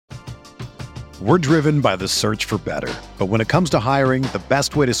We're driven by the search for better. But when it comes to hiring, the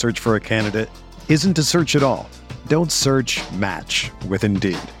best way to search for a candidate isn't to search at all. Don't search, match with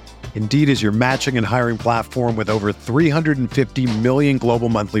Indeed. Indeed is your matching and hiring platform with over 350 million global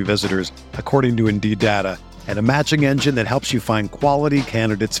monthly visitors, according to Indeed data, and a matching engine that helps you find quality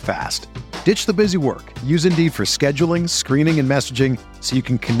candidates fast. Ditch the busy work. Use Indeed for scheduling, screening, and messaging so you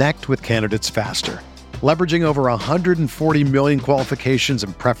can connect with candidates faster. Leveraging over 140 million qualifications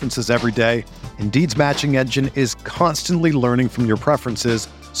and preferences every day, Indeed's matching engine is constantly learning from your preferences,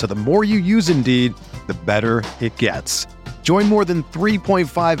 so the more you use Indeed, the better it gets. Join more than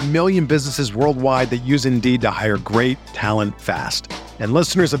 3.5 million businesses worldwide that use Indeed to hire great talent fast. And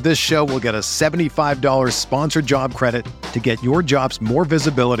listeners of this show will get a $75 sponsored job credit to get your jobs more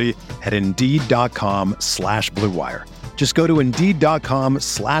visibility at Indeed.com/Blue Wire. Just go to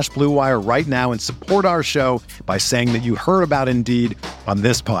Indeed.com/Blue Wire right now and support our show by saying that you heard about Indeed on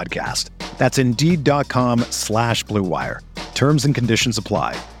this podcast. That's Indeed.com/Blue Wire. Terms and conditions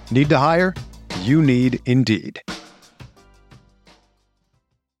apply. Need to hire? You need Indeed.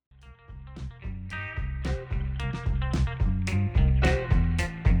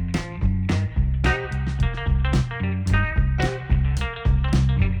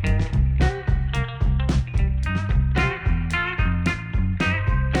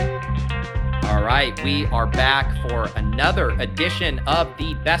 We are back for another edition of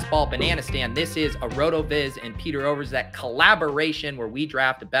the Best Ball Banana Stand. This is a RotoViz and Peter Overzet collaboration where we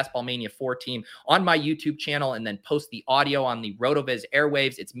draft a Best Ball Mania 4 team on my YouTube channel and then post the audio on the RotoViz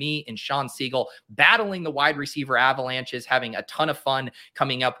airwaves. It's me and Sean Siegel battling the wide receiver avalanches, having a ton of fun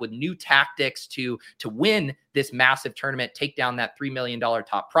coming up with new tactics to win this massive tournament, take down that $3 million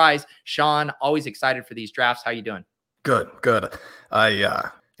top prize. Sean, always excited for these drafts. How you doing? Good.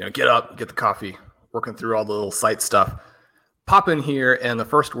 Get up, get the coffee, working through all the little site stuff. Pop in here, and the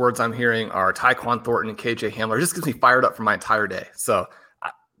first words I'm hearing are Tyquan Thornton and KJ Hamler. It just gets me fired up for my entire day. So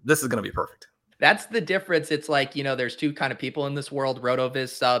this is going to be perfect. That's the difference. It's like, there's two kind of people in this world, RotoViz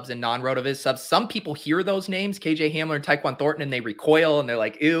subs and non-RotoViz subs. Some people hear those names, KJ Hamler and Tyquan Thornton, and they recoil and they're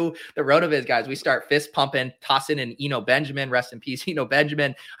like, ew, the RotoViz guys. We start fist pumping, tossing in Eno Benjamin, rest in peace, Eno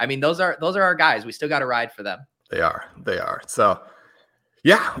Benjamin. I mean, those are our guys. We still got to ride for them. They are. So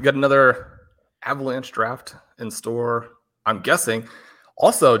yeah, we got another Avalanche draft in store, I'm guessing.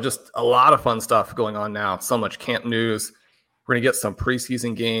 Also, just a lot of fun stuff going on now. So much camp news. We're going to get some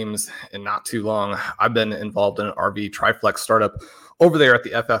preseason games in not too long. I've been involved in an RV Triflex startup over there at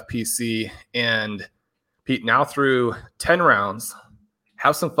the FFPC. And Pete, now through 10 rounds,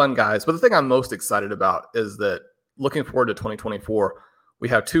 have some fun, guys. But the thing I'm most excited about is that looking forward to 2024, we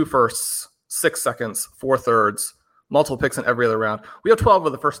have 2 firsts, 6 seconds, 4 thirds, multiple picks in every other round. We have 12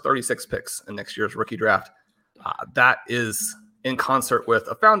 of the first 36 picks in next year's rookie draft. That is in concert with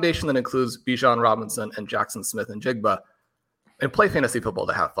a foundation that includes Bijan Robinson and Jackson Smith and Jigba, and play fantasy football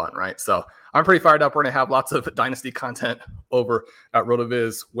to have fun, right? So I'm pretty fired up. We're going to have lots of dynasty content over at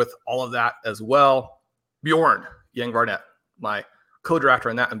RotoViz with all of that as well. Bjorn Yang Barnett, my co-drafter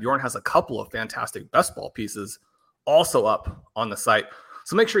in that, and Bjorn has a couple of fantastic best ball pieces also up on the site.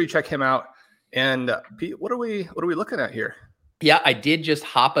 So make sure you check him out. And Pete, what are we looking at here? Yeah, I did just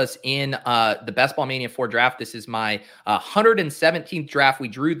hop us in the Best Ball Mania 4 draft. This is my 117th draft. We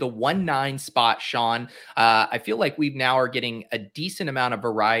drew the 1-9 spot, Sean. I feel like we now are getting a decent amount of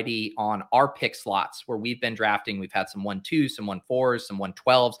variety on our pick slots where we've been drafting. We've had some 1-2s, some 1-4s, some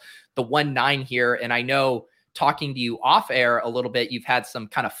 1-12s, the 1-9 here. And I know talking to you off air a little bit, you've had some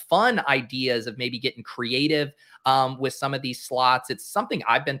kind of fun ideas of maybe getting creative with some of these slots. It's something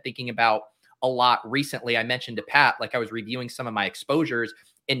I've been thinking about a lot recently. I mentioned to Pat, like I was reviewing some of my exposures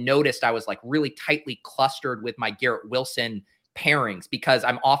and noticed I was like really tightly clustered with my Garrett Wilson pairings because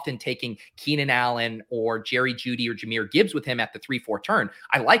I'm often taking Keenan Allen or Jerry Jeudy or Jahmyr Gibbs with him at the 3-4 turn.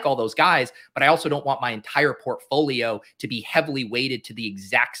 I like all those guys, but I also don't want my entire portfolio to be heavily weighted to the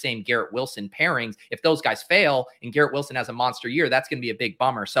exact same Garrett Wilson pairings. If those guys fail and Garrett Wilson has a monster year, that's going to be a big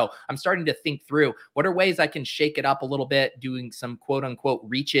bummer. So I'm starting to think through what are ways I can shake it up a little bit, doing some quote unquote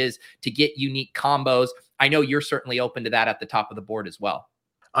reaches to get unique combos. I know you're certainly open to that at the top of the board as well.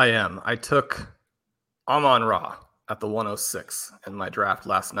 I am. I took Amon-Ra at the 106 in my draft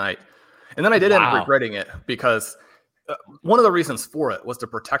last night. And then I did end up regretting it because one of the reasons for it was to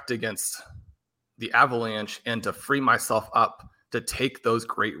protect against the Avalanche and to free myself up to take those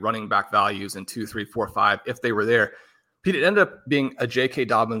great running back values in 2, 3, 4, 5 if they were there. Pete, it ended up being a J.K.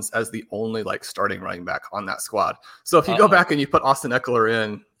 Dobbins as the only starting running back on that squad. So if you go back and you put Austin Eckler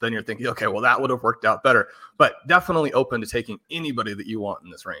in, then you're thinking, okay, well, that would have worked out better. But definitely open to taking anybody that you want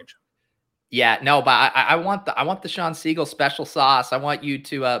in this range. Yeah, no, but I want the Sean Siegel special sauce. I want you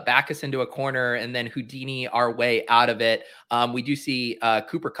to back us into a corner and then Houdini our way out of it. We do see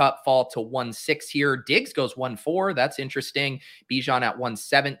Cooper Kupp fall to 1-6 here. Diggs goes 1-4. That's interesting. Bijan at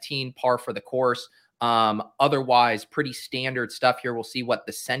 117, par for the course. Otherwise, pretty standard stuff here. We'll see what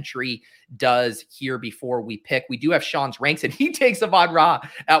the Century does here before we pick. We do have Sean's ranks, and he takes Avon Ra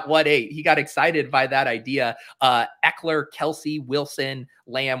at 1-8. He got excited by that idea. Eckler, Kelsey, Wilson,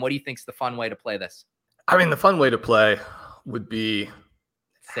 Lamb. What do you think's the fun way to play this? I mean, the fun way to play would be,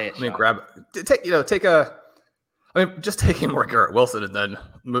 say it. I mean, just taking more Garrett Wilson and then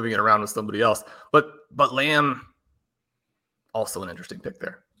moving it around with somebody else. But Lamb, also an interesting pick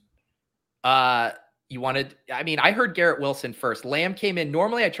there. I heard Garrett Wilson first. Lamb came in.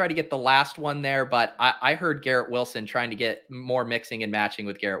 Normally I try to get the last one there, but I heard Garrett Wilson trying to get more mixing and matching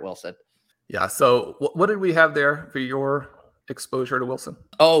with Garrett Wilson. Yeah. So what did we have there for your exposure to Wilson?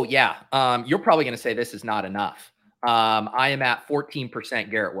 Oh yeah. You're probably going to say this is not enough. I am at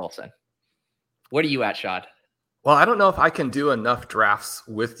 14% Garrett Wilson. What are you at, Shad? Well, I don't know if I can do enough drafts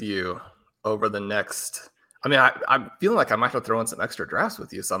with you over the next. I mean, I'm feeling like I might have to throw in some extra drafts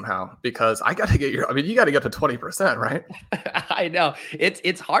with you somehow because you got to get to 20%, right? I know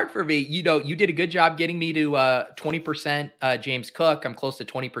it's hard for me. You did a good job getting me to 20% James Cook. I'm close to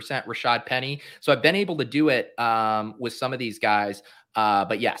 20% Rashad Penny. So I've been able to do it with some of these guys.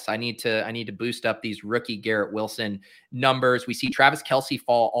 But yes, I need to boost up these rookie Garrett Wilson numbers. We see Travis Kelce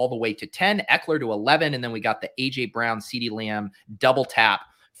fall all the way to 10, Eckler to 11, and then we got the AJ Brown, CeeDee Lamb double tap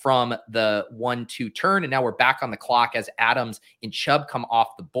from the 1-2 turn. And now we're back on the clock as Adams and Chubb come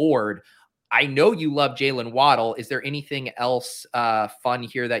off the board. I know you love Jalen Waddle. Is there anything else fun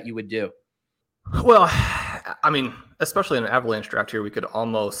here that you would do? Well, I mean, especially in an Avalanche draft here, we could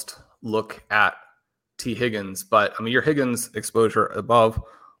almost look at T. Higgins, but I mean, your Higgins exposure above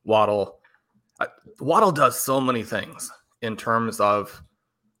Waddle. Waddle does so many things in terms of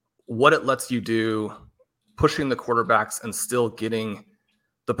what it lets you do, pushing the quarterbacks and still getting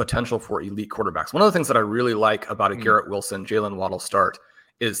the potential for elite quarterbacks. One of the things that I really like about a Garrett Wilson, Jalen Waddle start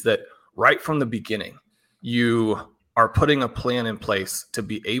is that right from the beginning, you are putting a plan in place to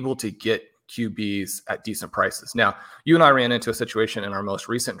be able to get QBs at decent prices. Now, you and I ran into a situation in our most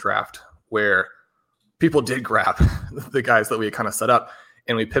recent draft where people did grab the guys that we had kind of set up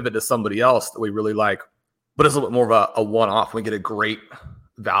and we pivot to somebody else that we really like, but it's a little bit more of a one-off. We get a great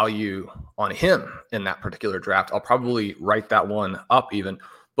value on him in that particular draft. I'll probably write that one up even.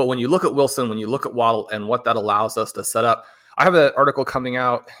 But when you look at Wilson, when you look at Waddle and what that allows us to set up, I have an article coming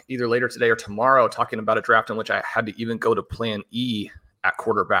out either later today or tomorrow talking about a draft in which I had to even go to plan E at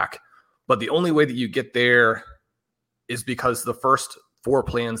quarterback. But the only way that you get there is because the first 4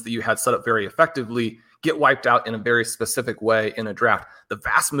 plans that you had set up very effectively get wiped out in a very specific way in a draft. The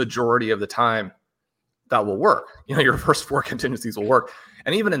vast majority of the time that will work. Your first 4 contingencies will work.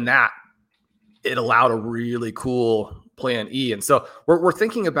 And even in that, it allowed a really cool plan E. And so we're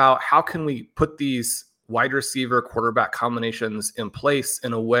thinking about how can we put these wide receiver quarterback combinations in place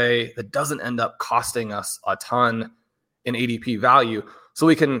in a way that doesn't end up costing us a ton in ADP value. So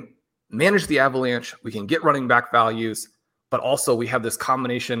we can manage the avalanche, we can get running back values, but also we have this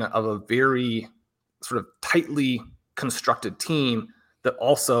combination of a very sort of tightly constructed team that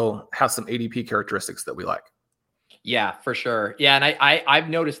also has some ADP characteristics that we like. Yeah, for sure. Yeah. And I've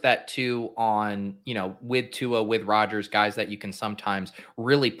noticed that too on, with Tua, with Rodgers, guys that you can sometimes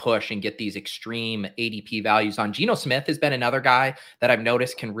really push and get these extreme ADP values on. Geno Smith has been another guy that I've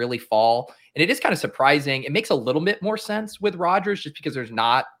noticed can really fall. And it is kind of surprising. It makes a little bit more sense with Rodgers just because there's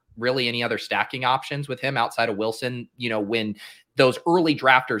not really any other stacking options with him outside of Wilson. When those early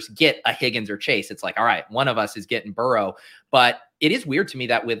drafters get a Higgins or Chase, it's like, all right, one of us is getting Burrow. But it is weird to me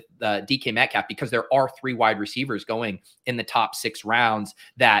that with DK Metcalf, because there are 3 wide receivers going in the top 6 rounds,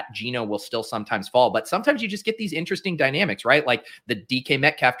 that Geno will still sometimes fall. But sometimes you just get these interesting dynamics, right? Like the DK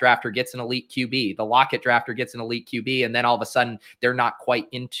Metcalf drafter gets an elite QB, the Lockett drafter gets an elite QB, and then all of a sudden they're not quite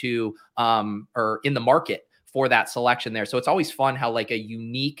into or in the market for that selection there. So it's always fun how like a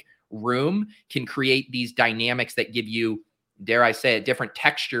unique room can create these dynamics that give you, dare I say it, different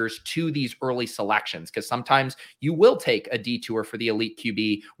textures to these early selections. Because sometimes you will take a detour for the elite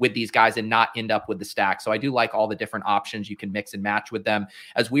QB with these guys and not end up with the stack. So I do like all the different options you can mix and match with them.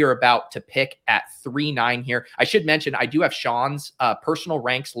 As we are about to pick at 3-9 here, I should mention I do have Sean's personal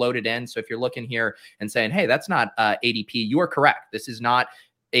ranks loaded in. So if you're looking here and saying, hey, that's not ADP, you are correct. This is not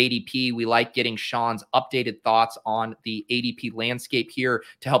ADP. We like getting Sean's updated thoughts on the ADP landscape here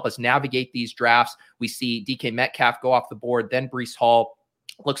to help us navigate these drafts. We see DK Metcalf go off the board, then Breece Hall.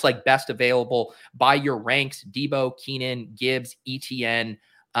 Looks like best available by your ranks: Debo, Keenan, Gibbs, ETN,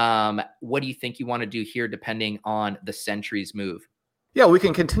 What do you think you want to do here, depending on the Sentry's move? Yeah, we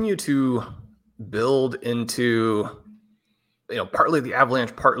can continue to build into, partly the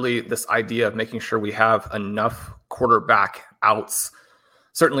Avalanche, partly this idea of making sure we have enough quarterback outs.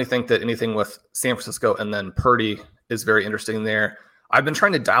 Certainly think that anything with San Francisco and then Purdy is very interesting there. I've been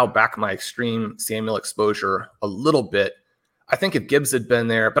trying to dial back my extreme Samuel exposure a little bit. I think if Gibbs had been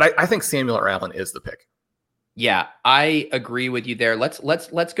there, but I think Samuel or Allen is the pick. Yeah, I agree with you there. Let's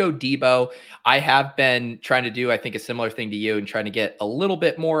go Debo. I have been trying to do, I think, a similar thing to you and trying to get a little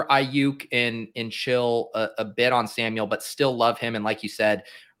bit more Ayuk and chill a bit on Samuel, but still love him. And like you said,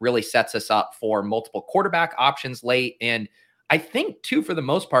 really sets us up for multiple quarterback options late. And I think too, for the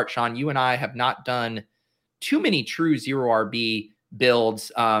most part, Sean, you and I have not done too many true zero RB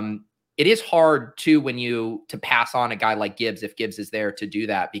builds. It is hard too to pass on a guy like Gibbs if Gibbs is there to do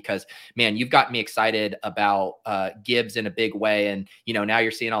that, because man, you've got me excited about Gibbs in a big way. And, now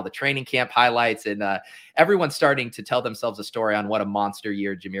you're seeing all the training camp highlights and everyone's starting to tell themselves a story on what a monster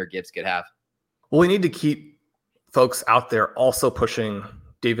year Jahmyr Gibbs could have. Well, we need to keep folks out there also pushing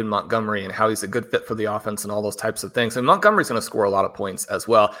David Montgomery and how he's a good fit for the offense and all those types of things. And Montgomery's going to score a lot of points as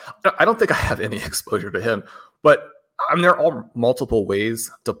well. I don't think I have any exposure to him, but there are multiple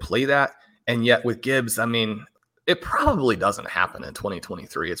ways to play that. And yet with Gibbs, it probably doesn't happen in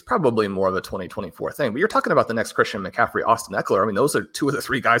 2023. It's probably more of a 2024 thing. But you're talking about the next Christian McCaffrey, Austin Eckler. Those are two of the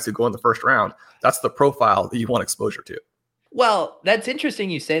three guys who go in the first round. That's the profile that you want exposure to. Well, that's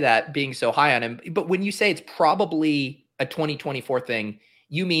interesting you say that, being so high on him. But when you say it's probably a 2024 thing,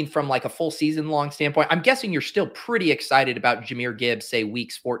 you mean from like a full season long standpoint? I'm guessing you're still pretty excited about Jahmyr Gibbs, say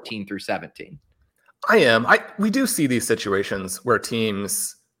weeks 14 through 17. I am. We do see these situations where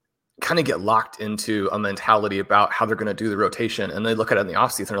teams kind of get locked into a mentality about how they're going to do the rotation. And they look at it in the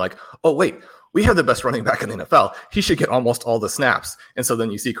offseason and they're like, oh, wait, we have the best running back in the NFL. He should get almost all the snaps. And so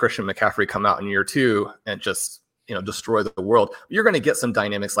then you see Christian McCaffrey come out in year two and just, destroy the world. You're going to get some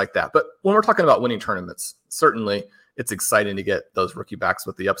dynamics like that. But when we're talking about winning tournaments, certainly it's exciting to get those rookie backs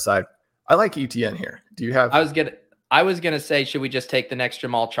with the upside. I like ETN here. Do you have... I was going to say, should we just take the next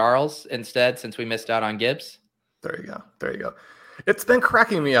Jamal Charles instead, since we missed out on Gibbs? There you go. It's been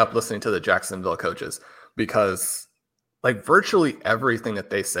cracking me up listening to the Jacksonville coaches, because virtually everything that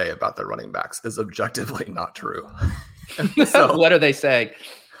they say about their running backs is objectively not true. So, what are they saying?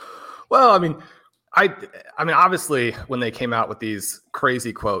 Well, obviously when they came out with these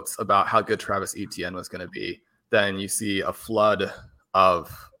crazy quotes about how good Travis Etienne was going to be, then you see a flood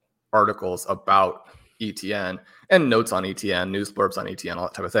of articles about Etienne and notes on Etienne, news blurbs on Etienne, all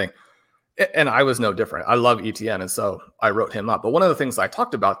that type of thing. And I was no different. I love Etienne, and so I wrote him up. But one of the things I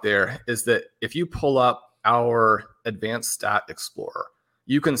talked about there is that if you pull up our Advanced Stat Explorer,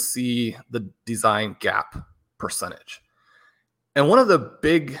 you can see the design gap percentage. And one of the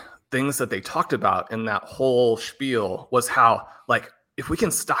big things that they talked about in that whole spiel was how, if we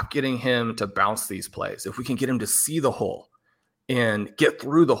can stop getting him to bounce these plays, if we can get him to see the hole and get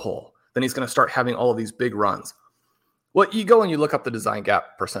through the hole, then he's going to start having all of these big runs. Well, you go and you look up the design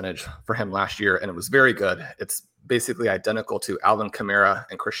gap percentage for him last year, and it was very good. It's basically identical to Alvin Kamara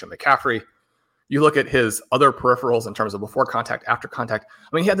and Christian McCaffrey. You look at his other peripherals in terms of before contact, after contact.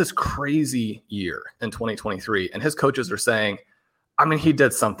 He had this crazy year in 2023, and his coaches are saying, he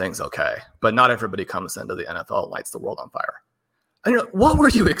did some things okay, but not everybody comes into the NFL and lights the world on fire. What were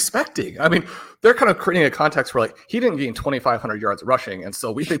you expecting? They're kind of creating a context where he didn't gain 2,500 yards rushing, and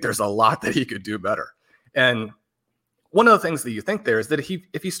so we think there's a lot that he could do better. And one of the things that you think there is that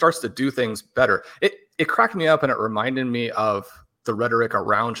if he starts to do things better, it cracked me up, and it reminded me of the rhetoric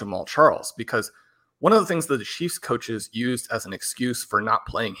around Jamal Charles, because one of the things that the Chiefs coaches used as an excuse for not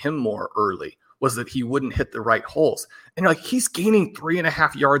playing him more early was that he wouldn't hit the right holes. And he's gaining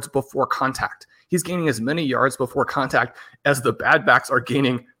 3.5 yards before contact. He's gaining as many yards before contact as the bad backs are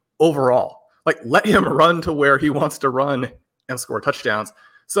gaining overall. Let him run to where he wants to run and score touchdowns.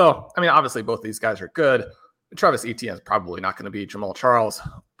 So, obviously both these guys are good. Travis Etienne is probably not going to be Jamal Charles,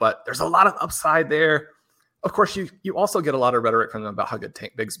 but there's a lot of upside there. Of course, you also get a lot of rhetoric from them about how good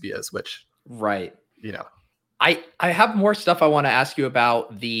Tank Bigsby is, which, right. I have more stuff I want to ask you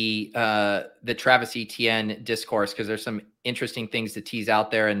about the Travis Etienne discourse, because there's some interesting things to tease out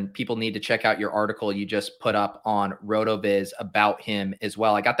there, and people need to check out your article you just put up on RotoViz about him as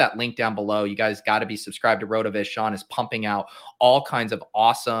well. I got that link down below. You guys got to be subscribed to RotoViz. Sean is pumping out all kinds of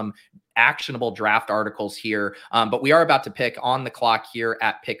awesome, actionable draft articles here. But we are about to pick on the clock here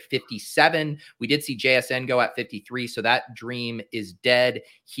at pick 57. We did see JSN go at 53, so that dream is dead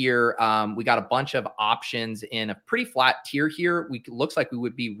here. We got a bunch of options in a pretty flat tier here. Looks like we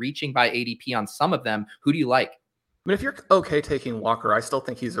would be reaching by ADP on some of them. Who do you like? mean, if you're okay taking Walker, I still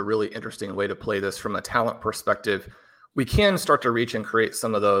think he's a really interesting way to play this from a talent perspective. We can start to reach and create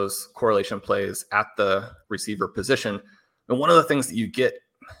some of those correlation plays at the receiver position. And one of the things that you get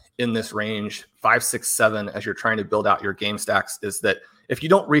in this range, 5, 6, 7, as you're trying to build out your game stacks, is that if you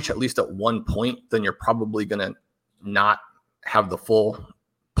don't reach at least at one point, then you're probably going to not have the full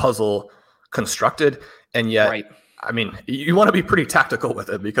puzzle constructed. And yet, right. I mean, you want to be pretty tactical with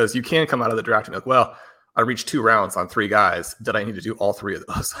it, because you can come out of the draft and be like, well, I reached 2 rounds on 3 guys. Did I need to do all 3 of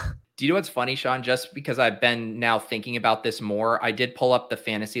those? Do you know what's funny, Sean? Just because I've been now thinking about this more, I did pull up the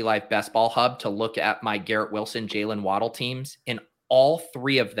Fantasy Life Best Ball Hub to look at my Garrett Wilson, Jalen Waddle teams, and all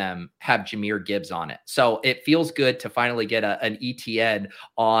 3 of them have Jahmyr Gibbs on it. So it feels good to finally get an ETN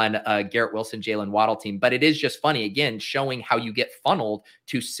on a Garrett Wilson, Jalen Waddle team. But it is just funny, again, showing how you get funneled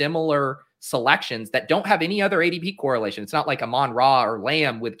to similar selections that don't have any other ADP correlation. It's not like Amon-Ra or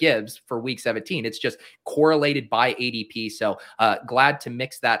Lamb with Gibbs for week 17. It's just correlated by ADP. So glad to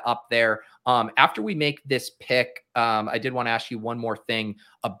mix that up there. After we make this pick, I did want to ask you one more thing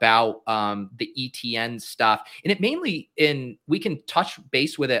about the ETN stuff. And it mainly we can touch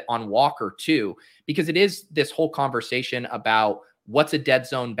base with it on Walker too, because it is this whole conversation about what's a dead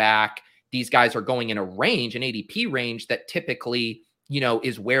zone back. These guys are going in a range, an ADP range that typically,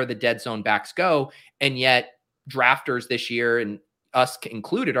 is where the dead zone backs go. And yet drafters this year, and us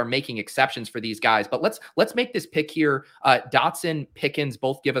included, are making exceptions for these guys. But let's make this pick here. Dotson, Pickens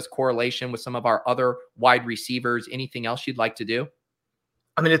both give us correlation with some of our other wide receivers. Anything else you'd like to do?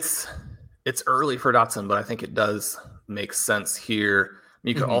 I mean, it's early for Dotson, but I think it does make sense here.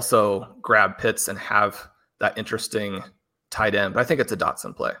 You could also grab Pitts and have that interesting tight end, but I think it's a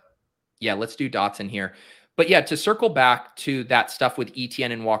Dotson play. Yeah, let's do Dotson here. But yeah, to circle back to that stuff with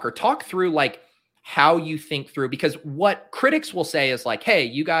ETN and Walker, talk through like how you think through, because what critics will say is like, hey,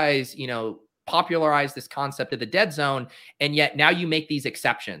 you guys, popularize this concept of the dead zone, and yet now you make these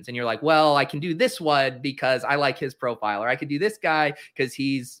exceptions and you're like, well, I can do this one because I like his profile, or I could do this guy because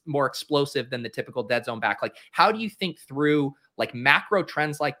he's more explosive than the typical dead zone back. Like, how do you think through like macro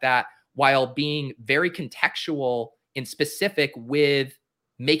trends like that while being very contextual and specific with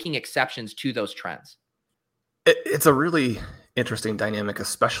making exceptions to those trends? It's a really interesting dynamic,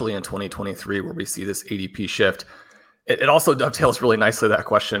 especially in 2023, where we see this ADP shift. It also dovetails really nicely, that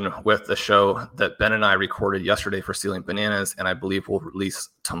question, with the show that Ben and I recorded yesterday for Stealing Bananas, and I believe we'll release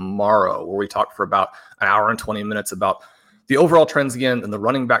tomorrow, where we talked for about an hour and 20 minutes about the overall trends again, and the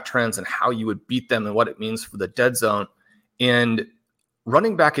running back trends, and how you would beat them and what it means for the dead zone. And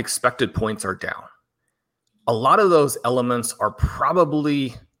running back expected points are down. A lot of those elements are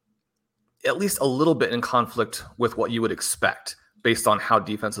probably at least a little bit in conflict with what you would expect based on how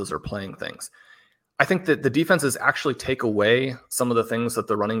defenses are playing things. I think that the defenses actually take away some of the things that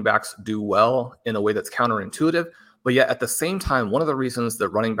the running backs do well in a way that's counterintuitive. But yet at the same time, one of the reasons that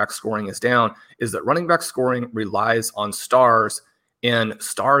running back scoring is down is that running back scoring relies on stars, and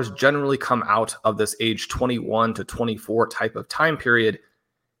stars generally come out of this age 21 to 24 type of time period.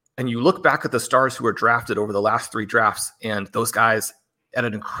 And you look back at the stars who were drafted over the last 3 drafts, and those guys at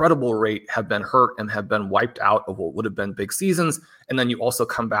an incredible rate have been hurt and have been wiped out of what would have been big seasons. And then you also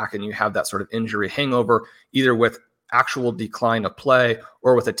come back and you have that sort of injury hangover, either with actual decline of play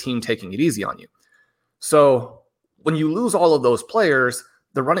or with a team taking it easy on you. So when you lose all of those players,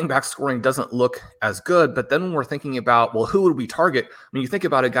 the running back scoring doesn't look as good. But then when we're thinking about, well, who would we target? I mean, you think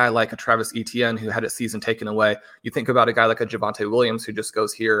about a guy like a Travis Etienne who had his season taken away. You think about a guy like a Javonte Williams who just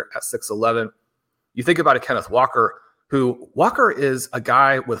goes here at 6'11". You think about a Kenneth Walker, Walker is a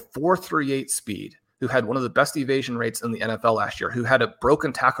guy with 4.38 speed, who had one of the best evasion rates in the NFL last year, who had a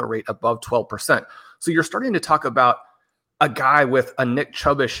broken tackle rate above 12%. So you're starting to talk about a guy with a Nick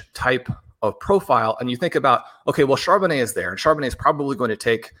Chubbish type of profile. And you think about, okay, well, Charbonnet is there, and Charbonnet is probably going to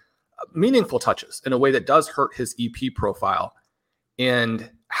take meaningful touches in a way that does hurt his EP profile.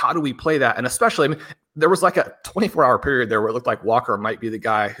 And how do we play that? And especially, I mean, there was like a 24-hour period there where it looked like Walker might be the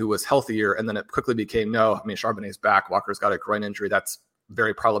guy who was healthier, and then it quickly became, no, I mean, Charbonnet's back. Walker's got a groin injury. That's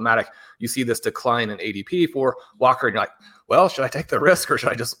very problematic. You see this decline in ADP for Walker, and you're like, well, should I take the risk, or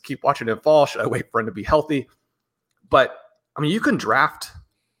should I just keep watching him fall? Should I wait for him to be healthy? But, I mean, you can draft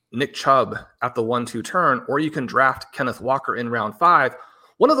Nick Chubb at the 1-2 turn, or you can draft Kenneth Walker in round 5.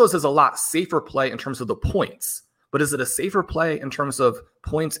 One of those is a lot safer play in terms of the points, but is it a safer play in terms of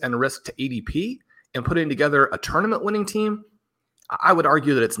points and risk to ADP and putting together a tournament winning team? I would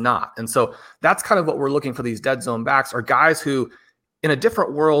argue that it's not. And so that's kind of what we're looking for. These dead zone backs are guys who, in a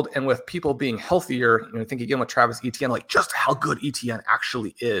different world and with people being healthier, think again with Travis Etienne, like just how good Etienne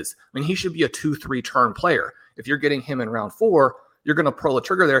actually is. I mean, he should be a 2-3 turn player. If you're getting him in round 4, you're going to pull the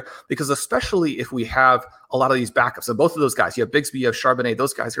trigger there, because especially if we have a lot of these backups, and both of those guys, you have Bigsby, you have Charbonnet,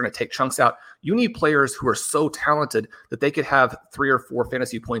 those guys are going to take chunks out. You need players who are so talented that they could have 3 or 4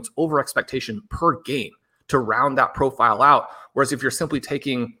 fantasy points over expectation per game to round that profile out. Whereas if you're simply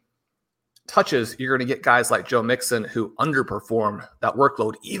taking touches, you're going to get guys like Joe Mixon who underperform that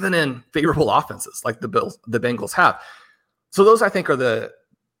workload, even in favorable offenses like the Bengals have. So those, I think, are the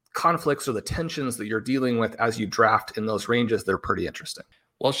conflicts or the tensions that you're dealing with as you draft in those ranges. They're pretty interesting.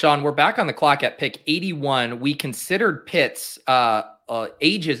 Well, Sean, we're back on the clock at pick 81. We considered Pitts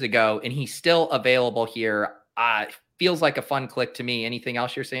ages ago, and he's still available here. Feels like a fun click to me. Anything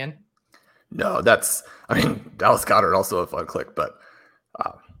else you're saying? No, Dallas Goedert also a fun click, but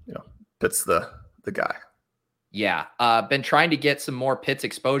Pitts the guy. Yeah. Been trying to get some more Pitts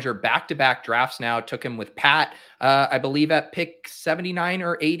exposure. Back-to-back drafts now. Took him with Pat, I believe at pick 79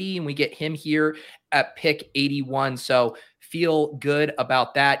 or 80, and we get him here at pick 81. So feel good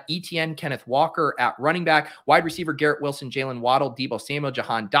about that. ETN, Kenneth Walker at running back, wide receiver, Garrett Wilson, Jalen Waddle, Deebo Samuel,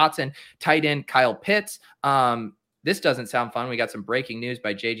 Jahan Dotson, tight end, Kyle Pitts. This doesn't sound fun. We got some breaking news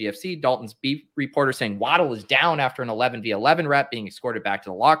by JGFC. Dalton's beat reporter saying Waddle is down after an 11v11 rep, being escorted back to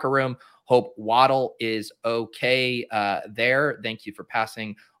the locker room. Hope Waddle is okay there. Thank you for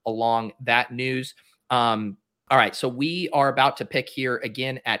passing along that news. All right, so we are about to pick here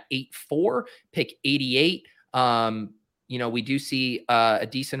again at 8-4, pick 88. We do see a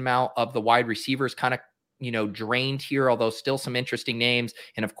decent amount of the wide receivers kind of, drained here, although still some interesting names.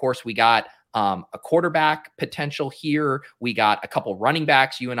 And of course, we got a quarterback potential here. We got a couple running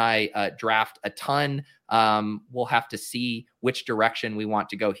backs. You and I draft a ton. We'll have to see which direction we want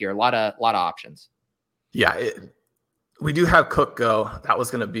to go here. A lot of options. Yeah, we do have Cook go. That was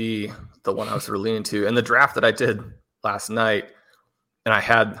going to be the one I was really leaning to. And the draft that I did last night, and I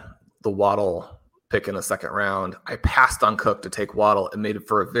had the Waddle pick in the second round, I passed on Cook to take Waddle and made it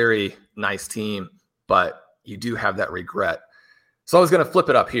for a very nice team, but you do have that regret. So I was going to flip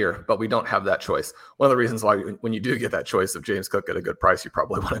it up here, but we don't have that choice. One of the reasons why when you do get that choice of James Cook at a good price, you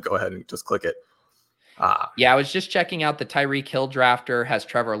probably want to go ahead and just click it. Yeah, I was just checking out the Tyreek Hill drafter has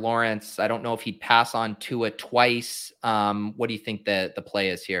Trevor Lawrence. I don't know if he'd pass on Tua twice. What do you think the play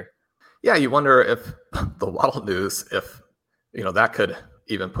is here? Yeah, you wonder if the Waddle news, if that could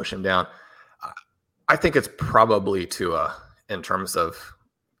even push him down. I think it's probably Tua in terms of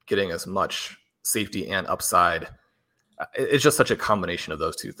getting as much safety and upside. It's just such a combination of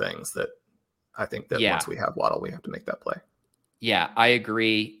those two things that I think that once we have Waddle, we have to make that play. Yeah, I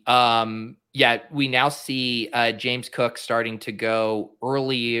agree. We now see James Cook starting to go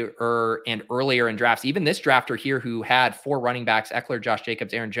earlier and earlier in drafts. Even this drafter here who had 4 running backs, Eckler, Josh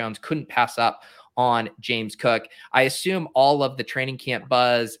Jacobs, Aaron Jones, couldn't pass up on James Cook. I assume all of the training camp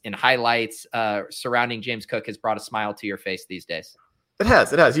buzz and highlights surrounding James Cook has brought a smile to your face these days. It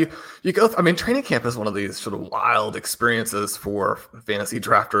has. You go. Training camp is one of these sort of wild experiences for fantasy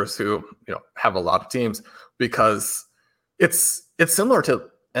drafters who have a lot of teams, because it's similar to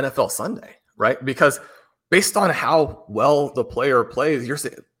NFL Sunday, right? Because based on how well the player plays, you're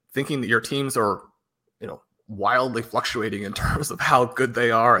thinking that your teams are wildly fluctuating in terms of how good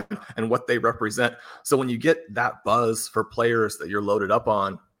they are and what they represent. So when you get that buzz for players that you're loaded up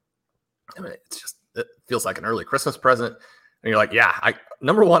on, it feels like an early Christmas present. And you're like,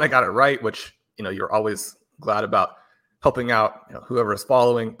 number one, I got it right, which, you're always glad about helping out, whoever is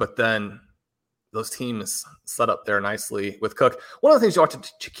following. But then those teams set up there nicely with Cook. One of the things you ought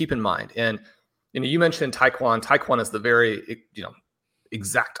to keep in mind, and, you mentioned Tyquan. Tyquan is the very,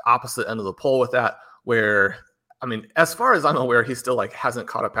 exact opposite end of the pole with that, where, as far as I'm aware, he still hasn't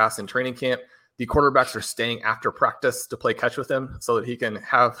caught a pass in training camp. The quarterbacks are staying after practice to play catch with him so that he can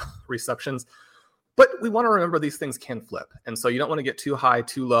have receptions. But we want to remember these things can flip. And so you don't want to get too high,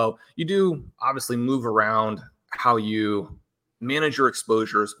 too low. You do obviously move around how you manage your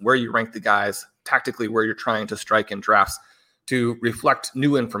exposures, where you rank the guys, tactically where you're trying to strike in drafts to reflect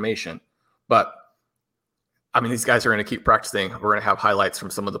new information. But these guys are going to keep practicing. We're going to have highlights from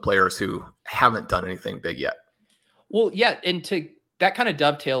some of the players who haven't done anything big yet. Well, yeah. And that kind of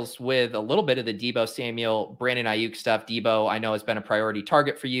dovetails with a little bit of the Deebo Samuel, Brandon Ayuk stuff. Deebo, I know, has been a priority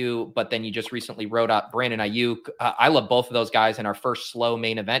target for you, but then you just recently wrote up Brandon Ayuk. I love both of those guys. In our first slow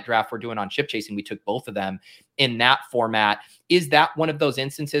main event draft we're doing on Chip Chasing, we took both of them in that format. Is that one of those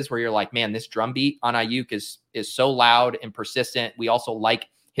instances where you're like, man, this drumbeat on Ayuk is so loud and persistent? We also like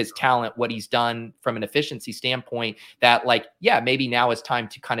his talent, what he's done from an efficiency standpoint, that maybe now is time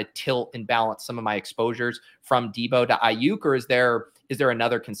to kind of tilt and balance some of my exposures from Deebo to Ayuk, or is there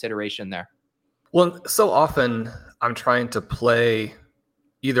another consideration there? Well, so often I'm trying to play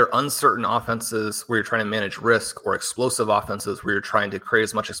either uncertain offenses where you're trying to manage risk or explosive offenses where you're trying to create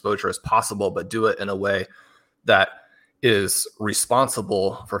as much exposure as possible, but do it in a way that is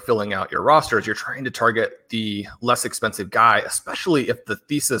responsible for filling out your rosters. You're trying to target the less expensive guy, especially if the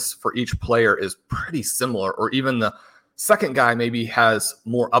thesis for each player is pretty similar, or even the second guy maybe has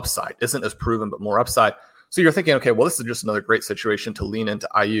more upside, isn't as proven, but more upside. So you're thinking, okay, well, this is just another great situation to lean into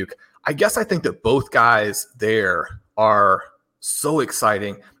Ayuk. I guess I think that both guys there are so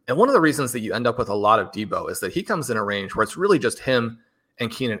exciting. And one of the reasons that you end up with a lot of Debo is that he comes in a range where it's really just him and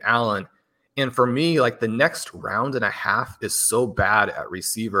Keenan Allen. And for me, like the next round and a half is so bad at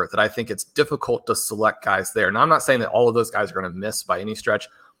receiver that I think it's difficult to select guys there. Now, I'm not saying that all of those guys are going to miss by any stretch,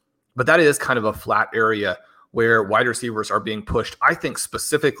 but that is kind of a flat area where wide receivers are being pushed, I think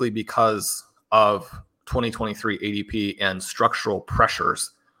specifically because of 2023 ADP and structural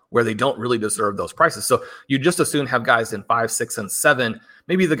pressures where they don't really deserve those prices. So you just as soon have guys in 5, 6, and 7.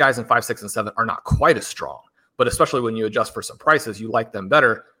 Maybe the guys in 5, 6, and 7 are not quite as strong, but especially when you adjust for some prices, you like them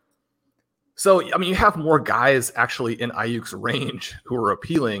better. So, I mean, you have more guys actually in Ayuk's range who are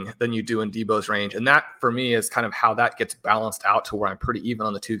appealing than you do in Debo's range. And that, for me, is kind of how that gets balanced out to where I'm pretty even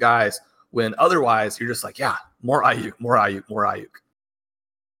on the two guys, when otherwise you're just like, yeah, more Ayuk, more Ayuk, more Ayuk.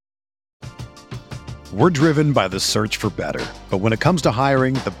 We're driven by the search for better. But when it comes to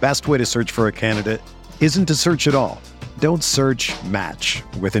hiring, the best way to search for a candidate isn't to search at all. Don't search, match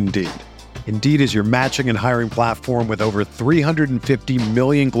with Indeed. Indeed is your matching and hiring platform with over 350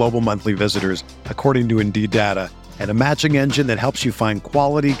 million global monthly visitors, according to Indeed data, and a matching engine that helps you find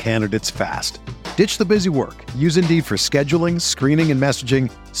quality candidates fast. Ditch the busy work. Use Indeed for scheduling, screening, and messaging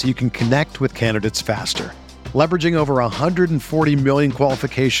so you can connect with candidates faster. Leveraging over 140 million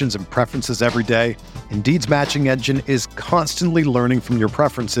qualifications and preferences every day, Indeed's matching engine is constantly learning from your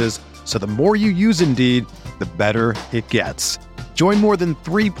preferences, so the more you use Indeed, the better it gets. Join more than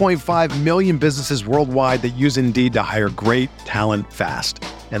 3.5 million businesses worldwide that use Indeed to hire great talent fast.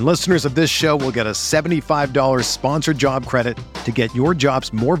 And listeners of this show will get a $75 sponsored job credit to get your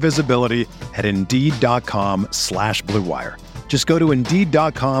jobs more visibility at Indeed.com/Blue Wire. Just go to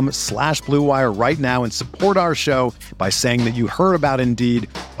Indeed.com/Blue Wire right now and support our show by saying that you heard about Indeed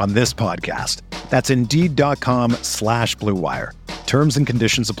on this podcast. That's Indeed.com/Blue Wire. Terms and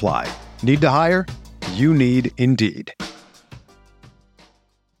conditions apply. Need to hire? You need Indeed.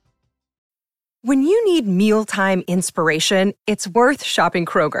 When you need mealtime inspiration, it's worth shopping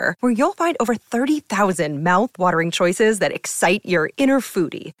Kroger, where you'll find over 30,000 mouth-watering choices that excite your inner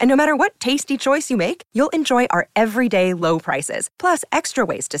foodie. And no matter what tasty choice you make, you'll enjoy our everyday low prices, plus extra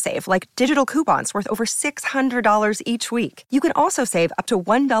ways to save, like digital coupons worth over $600 each week. You can also save up to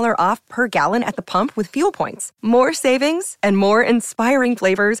 $1 off per gallon at the pump with fuel points. More savings and more inspiring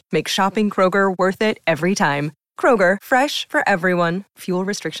flavors make shopping Kroger worth it every time. Kroger, fresh for everyone. Fuel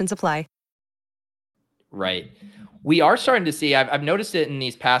restrictions apply. Right. We are starting to see, I've noticed it in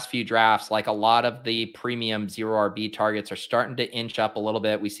these past few drafts, like a lot of the premium 0RB targets are starting to inch up a little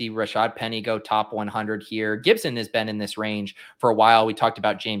bit. We see Rashad Penny go top 100 here. Gibson has been in this range for a while. We talked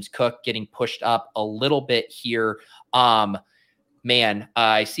about James Cook getting pushed up a little bit here.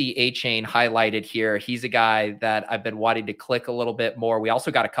 I see A-Chain highlighted here. He's a guy that I've been wanting to click a little bit more. We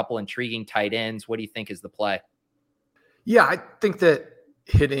also got a couple intriguing tight ends. What do you think is the play? Yeah, I think that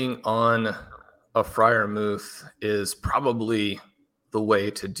hitting on a Freiermuth is probably the way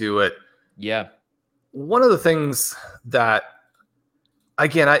to do it. Yeah. One of the things that,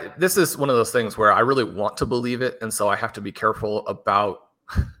 again, this is one of those things where I really want to believe it, and so I have to be careful about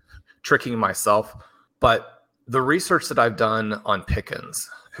tricking myself. But the research that I've done on Pickens,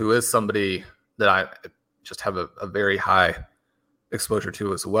 who is somebody that I just have a very high exposure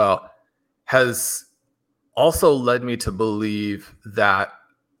to as well, has also led me to believe that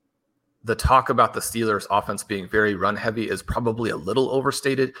the talk about the Steelers offense being very run heavy is probably a little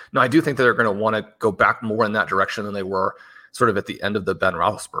overstated. Now, I do think that they're going to want to go back more in that direction than they were sort of at the end of the Ben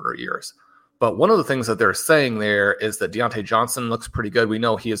Roethlisberger years. But one of the things that they're saying there is that Deontay Johnson looks pretty good. We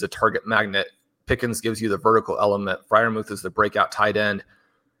know he is a target magnet. Pickens gives you the vertical element. Freiermuth is the breakout tight end.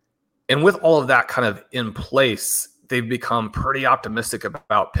 And with all of that kind of in place, they've become pretty optimistic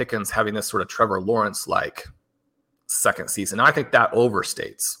about Pickens having this sort of Trevor Lawrence-like second season. I think that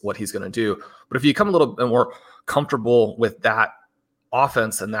overstates what he's going to do. But if you become a little bit more comfortable with that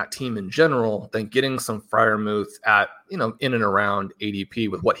offense and that team in general, then getting some Freiermuth at, in and around ADP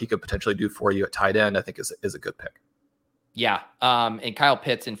with what he could potentially do for you at tight end, I think is a good pick. Yeah. And Kyle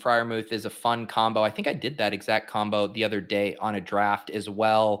Pitts and Freiermuth is a fun combo. I think I did that exact combo the other day on a draft as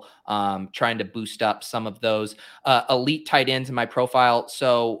well, trying to boost up some of those elite tight ends in my profile.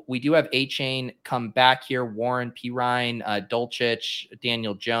 So we do have A-Chain come back here. Warren, Pirine, Dulcich,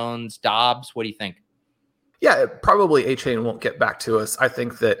 Daniel Jones, Dobbs. What do you think? Yeah, probably A-Chain won't get back to us. I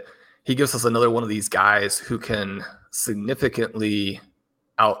think that he gives us another one of these guys who can significantly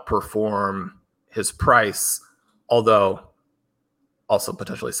outperform his price, although also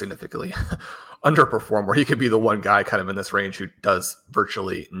potentially significantly underperform, where he could be the one guy kind of in this range who does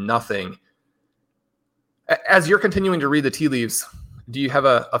virtually nothing. As you're continuing to read the tea leaves, do you have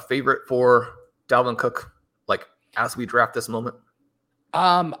a favorite for Dalvin Cook, like as we draft this moment?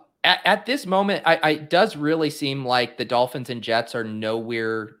 At this moment, it does really seem like the Dolphins and Jets are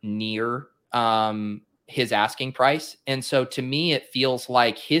nowhere near his asking price. And so to me, it feels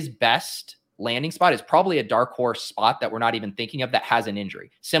like his best landing spot is probably a dark horse spot that we're not even thinking of that has an injury,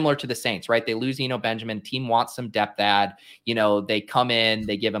 similar to the Saints, right? They lose Eno Benjamin, team wants some depth add, they come in,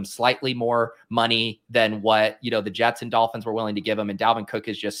 they give him slightly more money than what, the Jets and Dolphins were willing to give him. And Dalvin Cook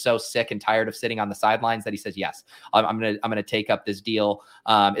is just so sick and tired of sitting on the sidelines that he says, yes, I'm going to take up this deal.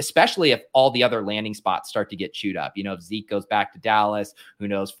 Especially if all the other landing spots start to get chewed up, if Zeke goes back to Dallas, who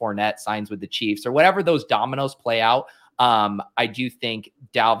knows, Fournette signs with the Chiefs or whatever those dominoes play out. I do think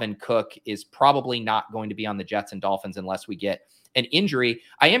Dalvin Cook is probably not going to be on the Jets and Dolphins unless we get an injury.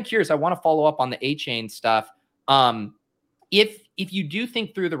 I am curious. I want to follow up on the A-Chain stuff. If you do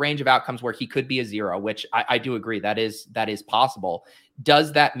think through the range of outcomes where he could be a zero, which I do agree that is possible,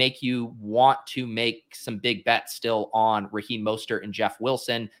 does that make you want to make some big bets still on Raheem Mostert and Jeff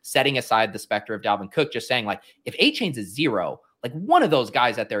Wilson, setting aside the specter of Dalvin Cook, just saying like, if A-Chain's a zero, like one of those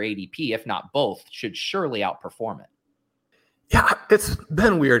guys at their ADP, if not both, should surely outperform it. Yeah, it's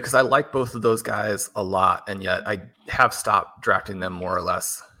been weird because I like both of those guys a lot, and yet I have stopped drafting them more or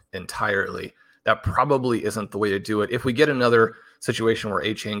less entirely. That probably isn't the way to do it. If we get another situation where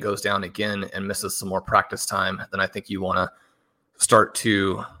A-Chain goes down again and misses some more practice time, then I think you want to start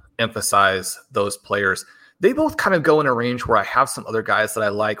to emphasize those players. They both kind of go in a range where I have some other guys that I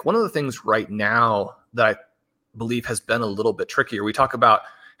like. One of the things right now that I believe has been a little bit trickier, we talk about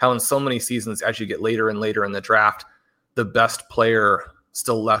how in so many seasons, as you get later and later in the draft, the best player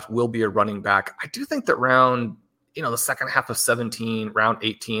still left will be a running back. I do think that round, the second half of 17, round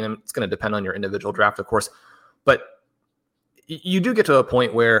 18, and it's going to depend on your individual draft, of course, but you do get to a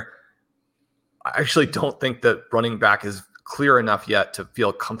point where I actually don't think that running back is clear enough yet to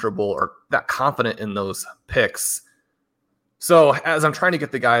feel comfortable or that confident in those picks. So as I'm trying to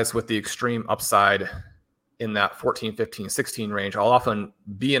get the guys with the extreme upside in that 14, 15, 16 range, I'll often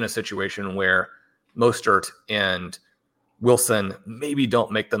be in a situation where Mostert and Wilson maybe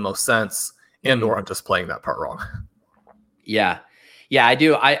don't make the most sense, and or I'm just playing that part wrong. Yeah, I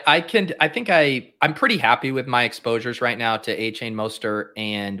do. I'm pretty happy with my exposures right now to A-Chain, Mostert,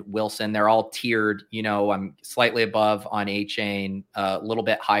 and Wilson. They're all tiered. I'm slightly above on A-Chain, a little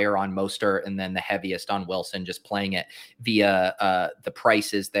bit higher on Mostert, and then the heaviest on Wilson, just playing it via the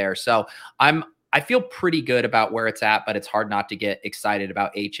prices there. So I feel pretty good about where it's at, but it's hard not to get excited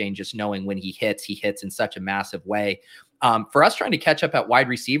about A-Chain, just knowing when he hits in such a massive way. For us trying to catch up at wide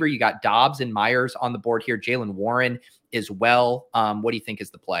receiver, you got Dobbs and Myers on the board here, Jaylen Warren as well. What do you think is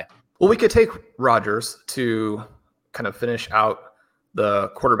the play? Well, we could take Rodgers to kind of finish out the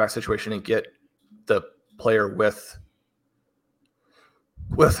quarterback situation and get the player with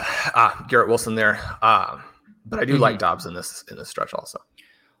Garrett Wilson there. But I do like Dobbs in this stretch also.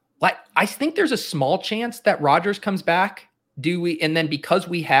 Like, I think there's a small chance that Rodgers comes back. And then because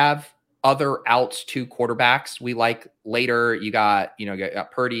we have other outs to quarterbacks we like later, you got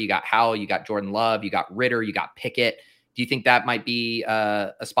Purdy, you got Howell, you got Jordan Love, you got Ritter, you got Pickett. Do you think that might be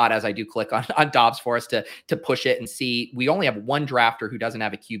a spot, as I do click on Dobbs, for us to push it and see? We only have one drafter who doesn't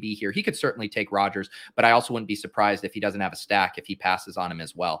have a QB here. He could certainly take Rodgers, but I also wouldn't be surprised if he doesn't have a stack, if he passes on him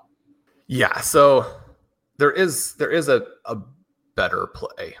as well. Yeah, so there is a better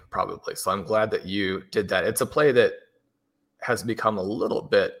play probably. So I'm glad that you did that. It's a play that has become a little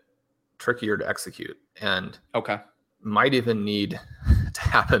bit trickier to execute and might even need to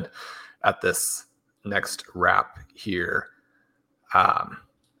happen at this next wrap here. All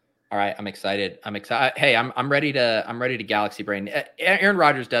right, I'm excited. Hey, I'm ready to Galaxy Brain. Aaron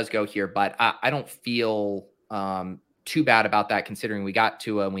Rodgers does go here, but I don't feel too bad about that, considering we got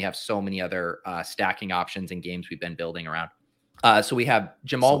Tua and we have so many other stacking options and games we've been building around. So we have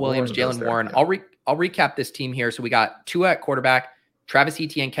Jamal Williams, Jaylen Warren. Yeah. I'll recap this team here. So we got Tua at quarterback, Travis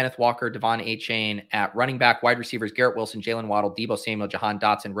Etienne, Kenneth Walker, Devon Achane at running back, wide receivers, Garrett Wilson, Jalen Waddle, Deebo Samuel, Jahan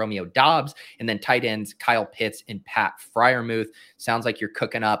Dotson, Romeo Dobbs, and then tight ends, Kyle Pitts and Pat Freiermuth. Sounds like you're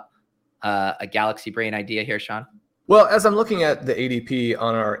cooking up a galaxy brain idea here, Sean. Well, as I'm looking at the ADP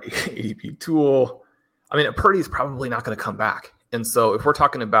on our ADP tool, I mean, Purdy's probably not going to come back. And so if we're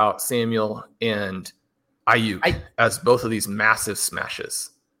talking about Samuel and Ayuk as both of these massive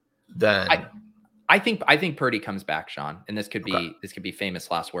smashes, then I think Purdy comes back, Sean, and this could be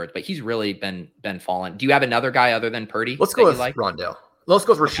famous last words, but he's really been falling. Do you have another guy other than Purdy? Let's go with Rondale. Let's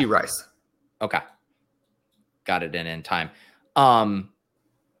go with Rashee Rice. Okay. Got it in time.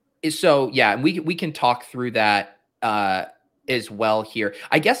 So yeah, we can talk through that as well here.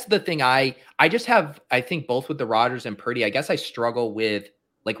 I guess the thing I just have, I think both with the Rodgers and Purdy, I guess I struggle with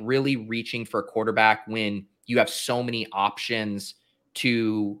like really reaching for a quarterback when you have so many options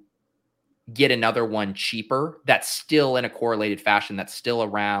to get another one cheaper that's still in a correlated fashion, that's still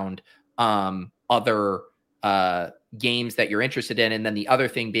around other games that you're interested in. And then the other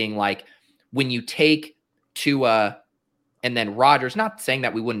thing being like, when you take Tua and then Rodgers, not saying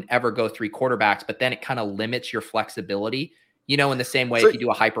that we wouldn't ever go 3 quarterbacks, but then it kind of limits your flexibility, you know, in the same way if you do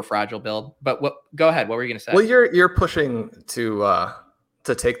a hyper fragile build. But go ahead. What were you going to say? Well, you're pushing to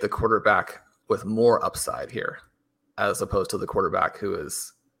take the quarterback with more upside here, as opposed to the quarterback who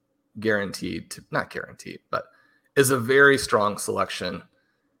is not guaranteed, but is a very strong selection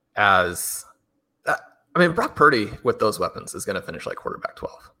as I mean, Brock Purdy with those weapons is going to finish like quarterback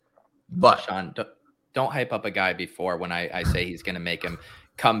 12. But Sean, don't hype up a guy before when I say he's going to make him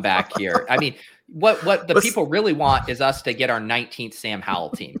come back here. I mean, what the people really want is us to get our 19th Sam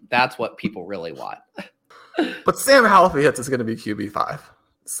Howell team. That's what people really want. But Sam Howell, if he hits, is going to be QB5.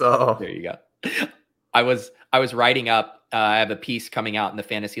 So there you go. I was writing up. I have a piece coming out in the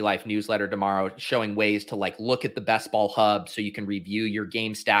Fantasy Life newsletter tomorrow showing ways to like look at the best ball hub so you can review your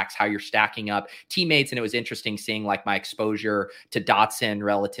game stacks, how you're stacking up teammates. And it was interesting seeing like my exposure to Dotson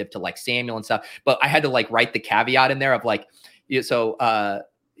relative to like Samuel and stuff. But I had to like write the caveat in there of like,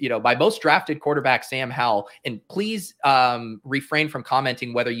 my most drafted quarterback, Sam Howell, and please refrain from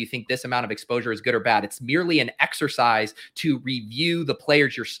commenting whether you think this amount of exposure is good or bad. It's merely an exercise to review the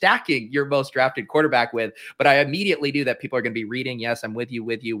players you're stacking your most drafted quarterback with. But I immediately knew that people are going to be reading, yes, I'm with you.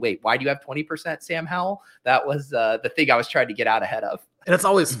 Wait, why do you have 20% Sam Howell? That was the thing I was trying to get out ahead of. And it's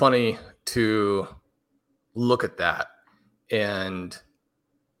always funny to look at that and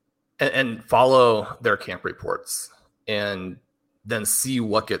follow their camp reports and then see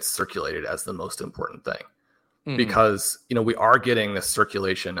what gets circulated as the most important thing. Mm-hmm. Because, we are getting this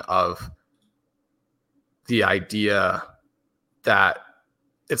circulation of the idea that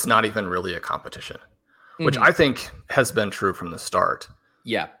it's not even really a competition, which I think has been true from the start.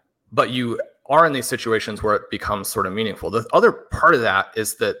 Yeah. But you are in these situations where it becomes sort of meaningful. The other part of that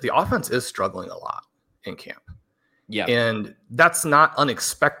is that the offense is struggling a lot in camp. Yeah. And that's not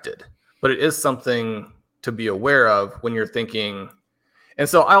unexpected, but it is something to be aware of when you're thinking. And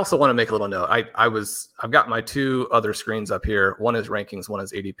so I also want to make a little note. I've got my 2 other screens up here. One is rankings, one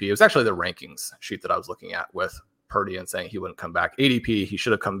is ADP. It was actually the rankings sheet that I was looking at with Purdy and saying he wouldn't come back. ADP, he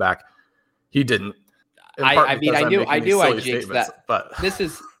should have come back. He didn't. I knew I jinxed that. But this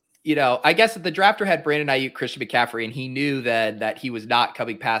is, I guess the drafter had Brandon Ayuk, Christian McCaffrey, and he knew that he was not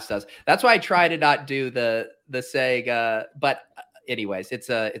coming past us. That's why I try to not do the saying, but anyways, it's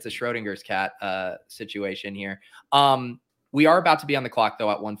a Schrodinger's cat situation here. We are about to be on the clock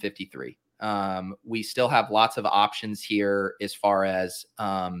though at 1:53. We still have lots of options here as far as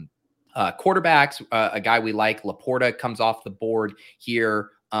quarterbacks. A guy we like, Laporta, comes off the board here.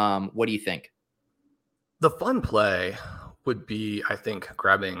 What do you think? The fun play would be, I think,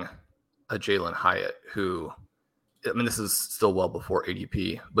 grabbing a Jalen Hyatt, who, I mean, this is still well before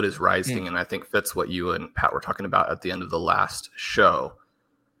ADP, but is rising, and I think fits what you and Pat were talking about at the end of the last show.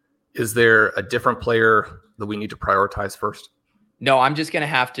 Is there a different player that we need to prioritize first? No, I'm just going to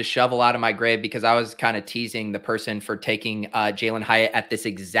have to shovel out of my grave because I was kind of teasing the person for taking Jalen Hyatt at this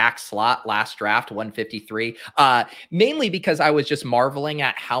exact slot last draft, 153, mainly because I was just marveling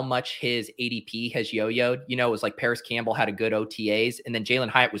at how much his ADP has yo-yoed. It was like Paris Campbell had a good OTAs, and then Jalen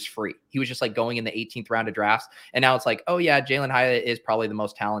Hyatt was free. He was just like going in the 18th round of drafts. And now it's like, oh yeah, Jalen Hyatt is probably the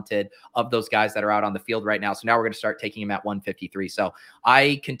most talented of those guys that are out on the field right now. So now we're going to start taking him at 153. So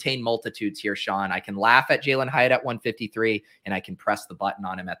I contain multitudes here, Sean. I can laugh at Jalen Hyatt at 153, and I can press the button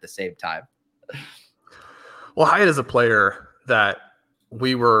on him at the same time. Well, Hyatt is a player that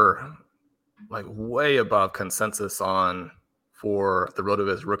we were like way above consensus on for the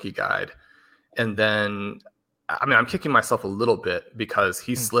RotoViz rookie guide. And then, I mean, I'm kicking myself a little bit because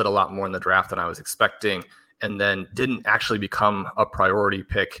he slid a lot more in the draft than I was expecting. and then didn't actually become a priority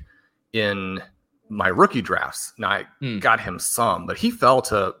pick in my rookie drafts. Now I got him some, but he fell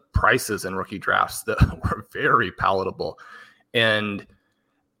to prices in rookie drafts that were very palatable. And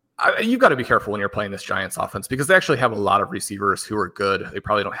you've got to be careful when you're playing this Giants offense because they actually have a lot of receivers who are good. They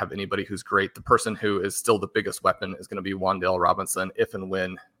probably don't have anybody who's great. The person who is still the biggest weapon is going to be Wan'Dale Robinson if and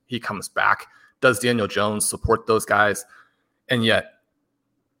when he comes back. Does Daniel Jones support those guys? And yet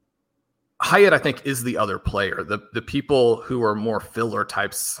Hyatt, I think, is the other player. The people who are more filler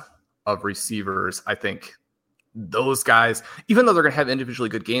types of receivers, I think those guys, even though they're going to have individually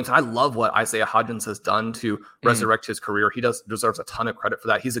good games, and I love what Isaiah Hodgins has done to resurrect his career. He deserves a ton of credit for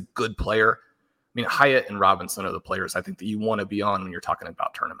that. He's a good player. I mean, Hyatt and Robinson are the players I think that you want to be on when you're talking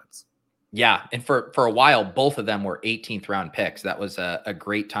about tournaments. Yeah. And for a while, both of them were 18th round picks. That was a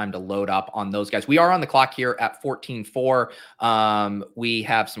great time to load up on those guys. We are on the clock here at 14-4. We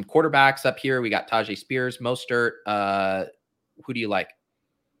have some quarterbacks up here. We got Tajay Spears, Mostert. Who do you like?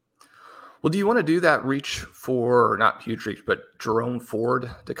 Well, do you want to do that reach for, not huge reach, but Jerome Ford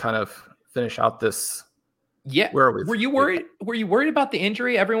to kind of finish out this? Yeah. Where are we? Were you worried? Were you worried about the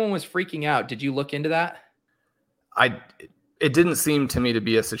injury? Everyone was freaking out. Did you look into that? It didn't seem to me to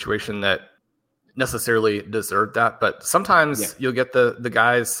be a situation that necessarily deserved that, but sometimes you'll get the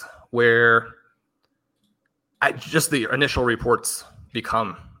guys where just the initial reports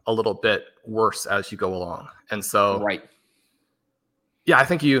become a little bit worse as you go along. And so, right. Yeah, I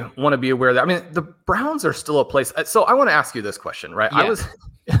think you want to be aware of that. I mean, the Browns are still a place. So I want to ask you this question, right? Yeah. I was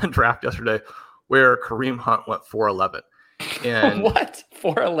in a draft yesterday where Kareem Hunt went 4'11". And what?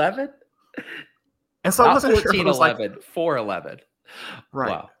 4'11"? And so I wasn't sure if it was 4'11". Right.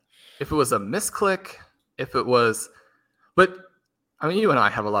 Wow. If it was a misclick, if it was, but I mean, you and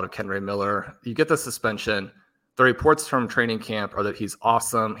I have a lot of Kenray Miller. You get the suspension. The reports from training camp are that he's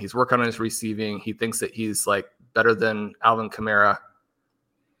awesome. He's working on his receiving. He thinks that he's like better than Alvin Kamara.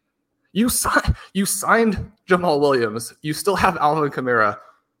 You signed Jamal Williams. You still have Alvin Kamara.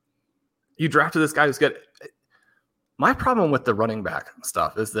 You drafted this guy who's good. My problem with the running back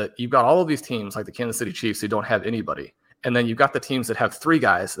stuff is that you've got all of these teams like the Kansas City Chiefs who don't have anybody. And then you've got the teams that have three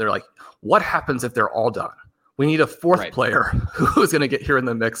guys. They're like, what happens if they're all done? We need a fourth player who is going to get here in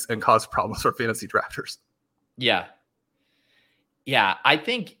the mix and cause problems for fantasy drafters. Yeah. Yeah, I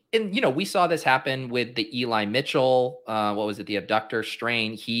think, and we saw this happen with the Eli Mitchell. What was it? The abductor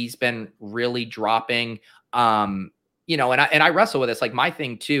strain. He's been really dropping. And I wrestle with this. Like my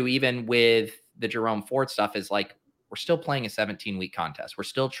thing too, even with the Jerome Ford stuff, is like we're still playing a 17-week contest. We're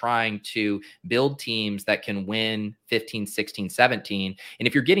still trying to build teams that can win 15, 16, 17. And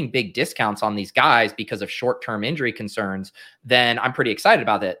if you're getting big discounts on these guys because of short-term injury concerns, then I'm pretty excited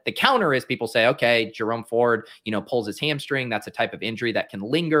about it. The counter is people say, okay, Jerome Ford, pulls his hamstring. That's a type of injury that can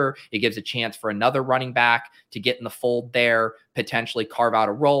linger. It gives a chance for another running back to get in the fold there, potentially carve out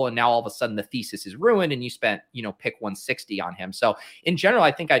a role. And now all of a sudden the thesis is ruined and you spent, pick 160 on him. So in general,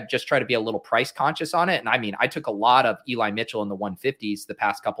 I think I'd just try to be a little price conscious on it. And I mean, I took a lot of Eli Mitchell in the 150s the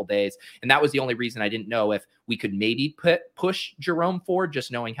past couple days. And that was the only reason I didn't know if we could maybe push Jerome Ford,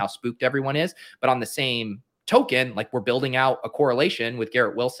 just knowing how spooked everyone is. But on the same token, like we're building out a correlation with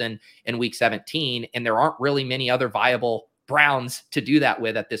Garrett Wilson in week 17, and there aren't really many other viable Browns to do that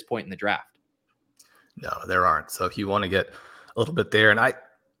with at this point in the draft. No, there aren't. So if you want to get a little bit there, and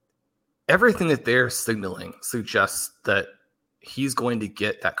everything that they're signaling suggests that he's going to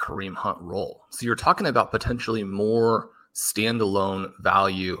get that Kareem Hunt role. So you're talking about potentially more standalone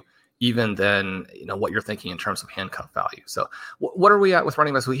value even than what you're thinking in terms of handcuff value. So what are we at with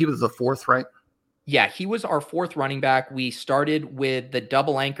running backs? So he was the fourth, right? Yeah, he was our fourth running back. We started with the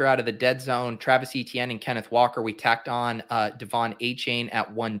double anchor out of the dead zone, Travis Etienne and Kenneth Walker. We tacked on Devon Achane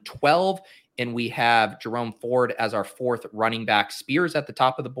at 112, and we have Jerome Ford as our fourth running back. Spears at the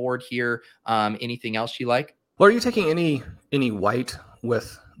top of the board here. Anything else you like? Well, are you taking any White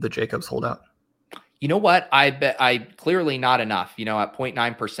with the Jacobs holdout? You know what? I clearly not enough. At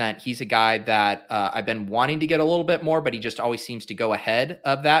 0.9%, he's a guy that I've been wanting to get a little bit more, but he just always seems to go ahead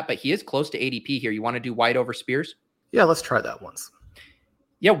of that. But he is close to ADP here. You want to do White over Spears? Yeah, let's try that once.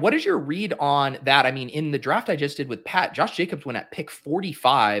 Yeah, what is your read on that? I mean, in the draft I just did with Pat, Josh Jacobs went at pick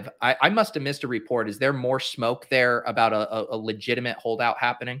 45. I must have missed a report. Is there more smoke there about a legitimate holdout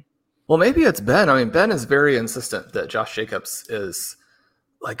happening? Well, maybe it's Ben. I mean, Ben is very insistent that Josh Jacobs is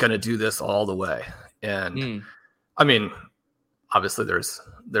like going to do this all the way. And I mean, obviously there's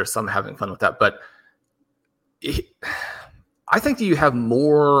some having fun with that, but I think that you have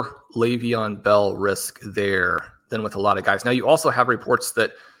more Le'Veon Bell risk there than with a lot of guys. Now you also have reports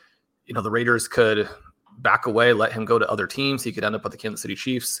that, the Raiders could back away, let him go to other teams. He could end up with the Kansas City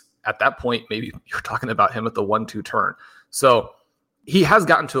Chiefs. at that point, maybe you're talking about him at the 1-2 turn. So he has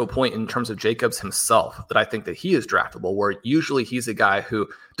gotten to a point in terms of Jacobs himself that I think that he is draftable, where usually he's a guy who,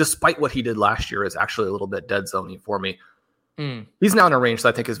 despite what he did last year, is actually a little bit dead zoning for me. He's now in a range that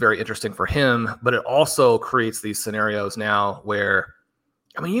I think is very interesting for him, but it also creates these scenarios now where,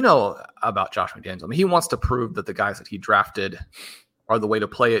 I mean, you know about Josh McDaniels. I mean, he wants to prove that the guys that he drafted are the way to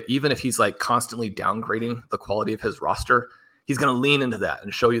play it, even if he's like constantly downgrading the quality of his roster. He's going to lean into that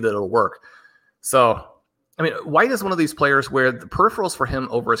and show you that it'll work. So, I mean, White is one of these players where the peripherals for him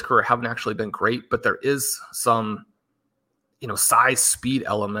over his career haven't actually been great, but there is some, size, speed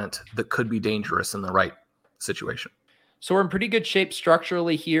element that could be dangerous in the right situation. So we're in pretty good shape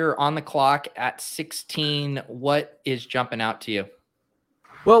structurally here on the clock at 16. What is jumping out to you?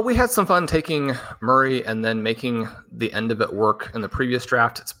 Well, we had some fun taking Murray and then making the end of it work in the previous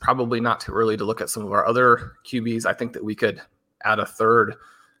draft. It's probably not too early to look at some of our other QBs. I think that we could add a third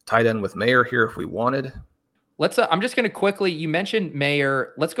tight end with Mayer here if we wanted. I'm just going to quickly, you mentioned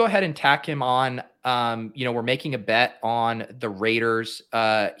Mayer. Let's go ahead and tack him on. We're making a bet on the Raiders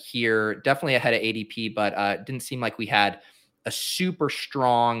here, definitely ahead of ADP, but it didn't seem like we had a super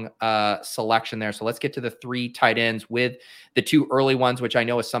strong selection there. So let's get to the 3 tight ends with the 2 early ones, which I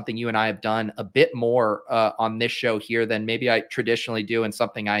know is something you and I have done a bit more on this show here than maybe I traditionally do, and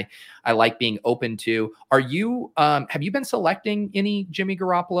something I like being open to. Have you been selecting any Jimmy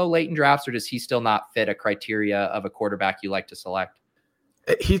Garoppolo late in drafts, or does he still not fit a criteria of a quarterback you like to select?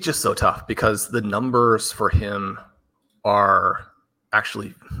 He's just so tough because the numbers for him are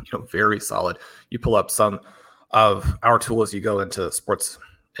actually, very solid. You pull up some of our tools, you go into Sports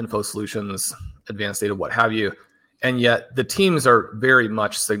Info Solutions, Advanced Data, what have you, and yet the teams are very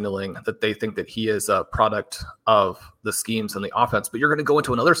much signaling that they think that he is a product of the schemes and the offense. But you're going to go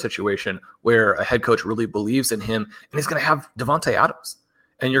into another situation where a head coach really believes in him, and he's going to have Devontae Adams,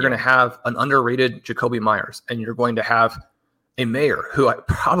 and you're going to have an underrated Jacoby Myers, and you're going to have a Mayer, who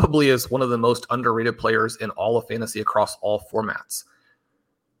probably is one of the most underrated players in all of fantasy across all formats.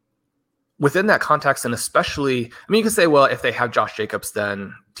 Within that context, and especially, you can say, well, if they have Josh Jacobs,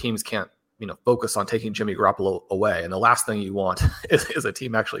 then teams can't, focus on taking Jimmy Garoppolo away. And the last thing you want is a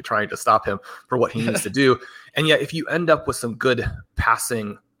team actually trying to stop him for what he needs to do. And yet, if you end up with some good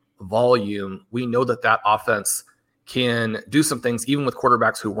passing volume, we know that offense can do some things, even with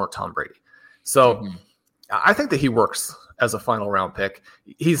quarterbacks who weren't Tom Brady. So I think that he works as a final round pick.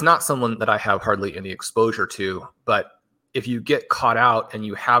 He's not someone that I have hardly any exposure to, but if you get caught out and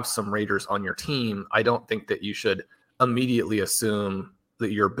you have some Raiders on your team, I don't think that you should immediately assume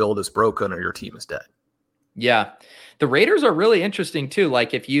that your build is broken or your team is dead. Yeah. The Raiders are really interesting too.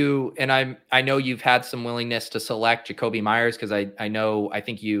 Like I know you've had some willingness to select Jacoby Myers, because I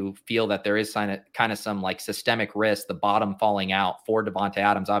think you feel that there is kind of some like systemic risk, the bottom falling out for Devontae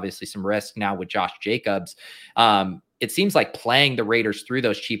Adams, obviously some risk now with Josh Jacobs. It seems like playing the Raiders through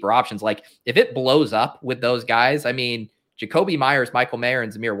those cheaper options. Like if it blows up with those guys, Jacoby Myers, Michael Mayer,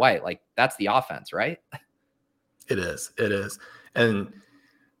 and Zamir White, like that's the offense, right? It is. And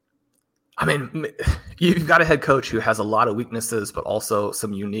you've got a head coach who has a lot of weaknesses, but also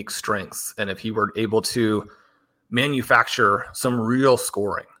some unique strengths. And if he were able to manufacture some real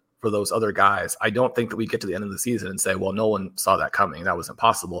scoring for those other guys, I don't think that we get to the end of the season and say, well, no one saw that coming. That was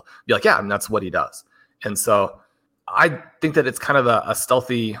impossible. Be like, yeah, that's what he does. And so I think that it's kind of a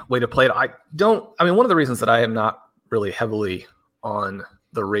stealthy way to play it. One of the reasons that I am not really heavily on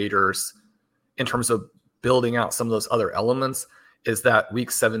the Raiders in terms of building out some of those other elements is that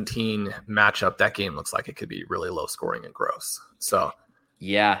week 17 matchup. That game looks like it could be really low scoring and gross. So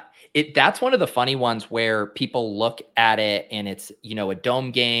yeah, that's one of the funny ones where people look at it and it's, a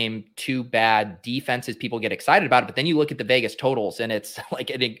dome game, 2 bad defenses, people get excited about it. But then you look at the Vegas totals and it's like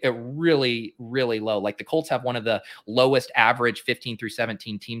a really, really low. Like the Colts have one of the lowest average 15 through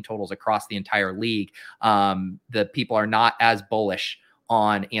 17 team totals across the entire league. The people are not as bullish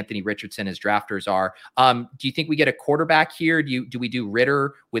on Anthony Richardson as drafters are. Do you think we get a quarterback here? Do we do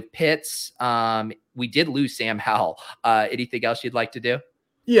Ritter with Pitts? We did lose Sam Howell. Anything else you'd like to do?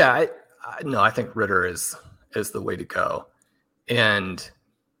 Yeah, I think Ritter is the way to go. And,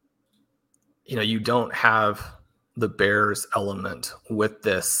 you don't have the Bears element with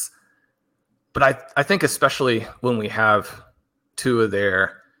this. But I think especially when we have Tua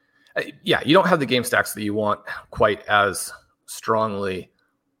there, you don't have the game stacks that you want quite as strongly.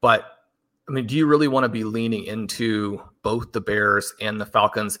 But, do you really want to be leaning into both the Bears and the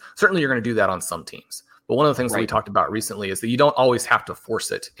Falcons? Certainly you're going to do that on some teams. But one of the things that we talked about recently is that you don't always have to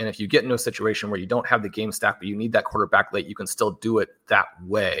force it. And if you get into a situation where you don't have the game stack, but you need that quarterback late, you can still do it that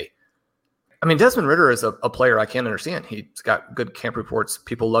way. I mean, Desmond Ridder is a player I can't understand. He's got good camp reports.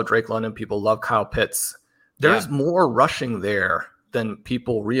 People love Drake London. People love Kyle Pitts. There's more rushing there than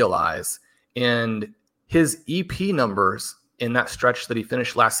people realize. And his EP numbers in that stretch that he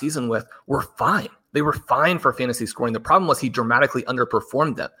finished last season with were fine. They were fine for fantasy scoring. The problem was he dramatically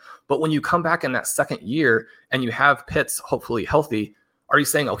underperformed them. But when you come back in that second year and you have Pitts hopefully healthy, are you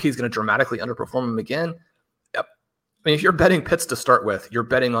saying, he's going to dramatically underperform him again? Yep. I mean, if you're betting Pitts to start with, you're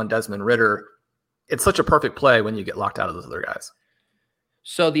betting on Desmond Ridder. It's such a perfect play when you get locked out of those other guys.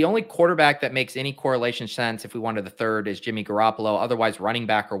 So the only quarterback that makes any correlation sense if we wanted the third is Jimmy Garoppolo. Otherwise, running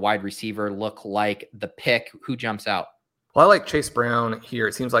back or wide receiver look like the pick. Who jumps out? Well, I like Chase Brown here.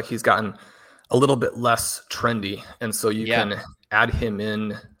 It seems like he's gotten a little bit less trendy. And so you can add him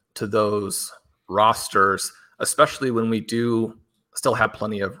in to those rosters, especially when we do still have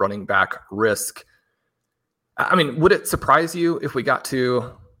plenty of running back risk. I mean, would it surprise you if we got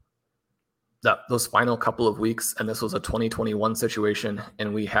to those final couple of weeks and this was a 2021 situation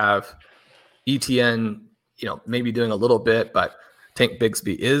and we have ETN, maybe doing a little bit, but Tank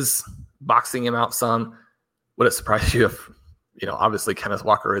Bigsby is boxing him out some? Would it surprise you if, obviously Kenneth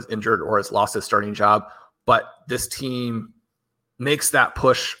Walker is injured or has lost his starting job, but this team makes that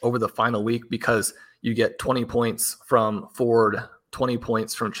push over the final week because you get 20 points from Ford, 20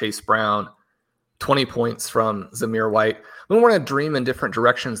 points from Chase Brown, 20 points from Zamir White. We want to dream in different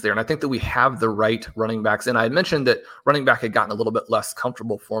directions there. And I think that we have the right running backs. And I had mentioned that running back had gotten a little bit less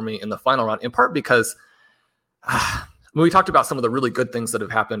comfortable for me in the final round, in part because when we talked about some of the really good things that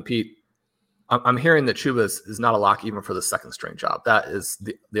have happened, Pete, I'm hearing that Chuba is not a lock even for the second string job. That is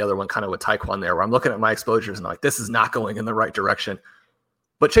the other one kind of with Tyquan there, where I'm looking at my exposures and I'm like, this is not going in the right direction.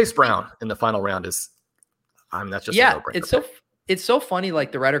 But Chase Brown in the final round that's just a no-brainer. It's so funny,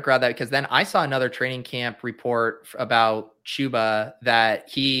 like the rhetoric around that, because then I saw another training camp report about Chuba that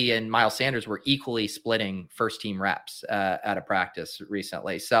he and Miles Sanders were equally splitting first team reps at a practice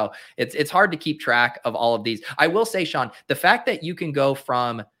recently. So it's hard to keep track of all of these. I will say, Sean, the fact that you can go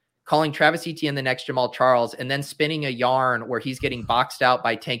from calling Travis Etienne the next Jamal Charles and then spinning a yarn where he's getting boxed out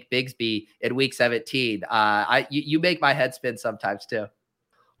by Tank Bigsby at week 17, you make my head spin sometimes too.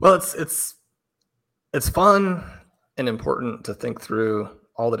 Well, it's fun and important to think through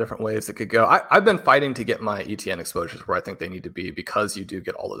all the different ways it could go. I've been fighting to get my ETN exposures where I think they need to be, because you do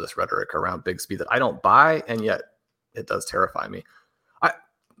get all of this rhetoric around Bigsby that I don't buy, and yet it does terrify me.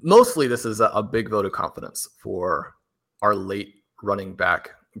 Mostly this is a big vote of confidence for our late running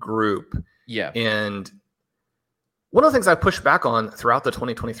back group. Yeah. And one of the things I pushed back on throughout the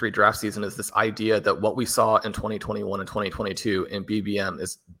 2023 draft season is this idea that what we saw in 2021 and 2022 in BBM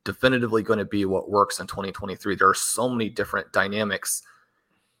is definitively going to be what works in 2023. There are so many different dynamics,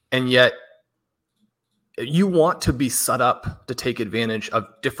 and yet you want to be set up to take advantage of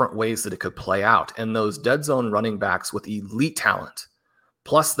different ways that it could play out. And those dead zone running backs with elite talent,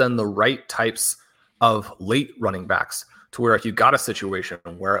 plus then the right types of late running backs, to where if you got a situation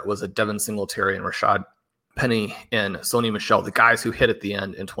where it was a Devin Singletary and Rashad Penny and Sony Michel, the guys who hit at the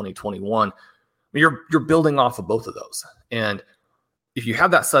end in 2021, you're building off of both of those. And if you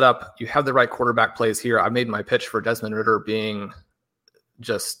have that set up, you have the right quarterback plays here. I made my pitch for Desmond Ridder being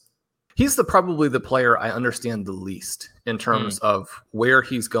he's probably the player I understand the least in terms of where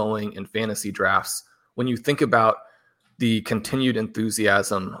he's going in fantasy drafts. When you think about the continued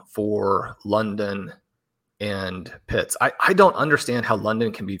enthusiasm for London and Pitts, I don't understand how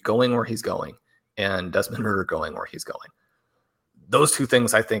London can be going where he's going and Desmond Ridder going where he's going. Those two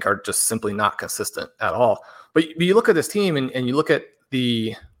things I think are just simply not consistent at all. But you look at this team and you look at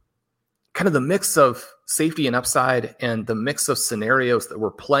the kind of the mix of safety and upside and the mix of scenarios that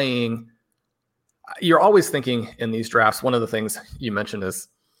we're playing. You're always thinking in these drafts, one of the things you mentioned is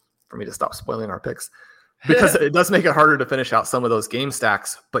for me to stop spoiling our picks, because it does make it harder to finish out some of those game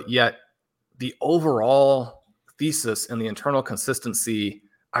stacks, but yet the overall thesis and the internal consistency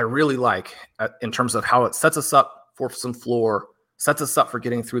I really like in terms of how it sets us up for some floor, sets us up for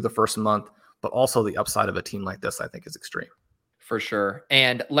getting through the first month, but also the upside of a team like this, I think, is extreme. For sure.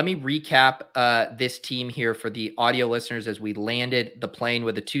 And let me recap this team here for the audio listeners as we landed the plane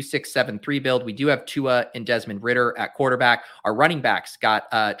with a 2-6-7-3 build. We do have Tua and Desmond Ridder at quarterback. Our running backs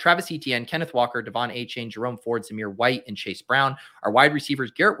got Travis Etienne, Kenneth Walker, Devon Achane, Jerome Ford, Zamir White, and Chase Brown. Our wide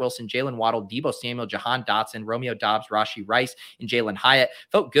receivers, Garrett Wilson, Jalen Waddle, Deebo Samuel, Jahan Dotson, Romeo Dobbs, Rashee Rice, and Jalen Hyatt.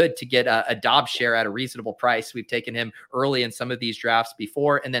 Felt good to get a Dobbs share at a reasonable price. We've taken him early in some of these drafts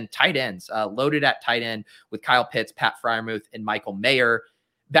before. And then tight ends, loaded at tight end with Kyle Pitts, Pat Freiermuth, and Michael Mayer.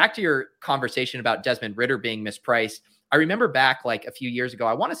 Back to your conversation about Desmond Ridder being mispriced. I remember back like a few years ago,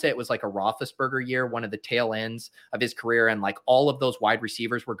 I want to say it was like a Roethlisberger year, one of the tail ends of his career. And like all of those wide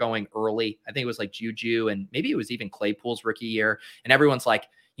receivers were going early. I think it was like Juju, and maybe it was even Claypool's rookie year. And everyone's like,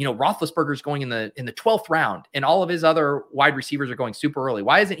 Roethlisberger's going in the 12th round, and all of his other wide receivers are going super early.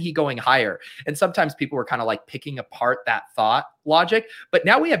 Why isn't he going higher? And sometimes people were kind of like picking apart that thought logic. But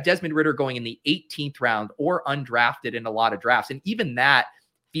now we have Desmond Ridder going in the 18th round or undrafted in a lot of drafts. And even that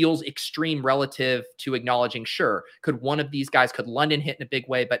feels extreme relative to acknowledging, sure, could London hit in a big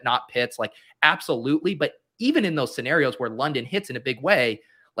way, but not Pitts? Like, absolutely. But even in those scenarios where London hits in a big way,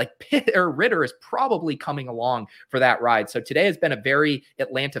 like Ridder is probably coming along for that ride. So today has been a very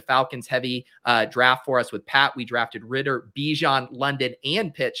Atlanta Falcons heavy draft for us with Pat. We drafted Ridder, Bijan, London,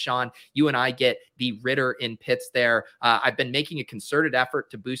 and Pitts. Sean, you and I get the Ridder in Pitts there. I've been making a concerted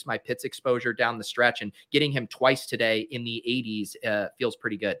effort to boost my Pitts exposure down the stretch, and getting him twice today in the 80s feels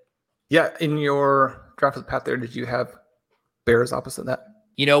pretty good. Yeah. In your draft with Pat there, did you have Bears opposite that?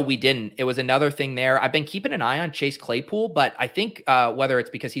 We didn't. It was another thing there. I've been keeping an eye on Chase Claypool, but I think whether it's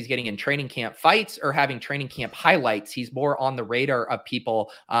because he's getting in training camp fights or having training camp highlights, he's more on the radar of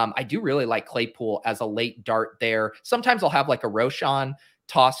people. I do really like Claypool as a late dart there. Sometimes I'll have like a Roshan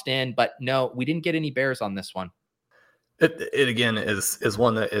tossed in, but no, we didn't get any Bears on this one. It again is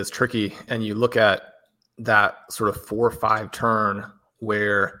one that is tricky. And you look at that sort of 4-5 turn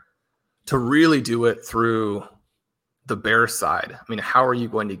where to really do it through the Bears side, I mean, how are you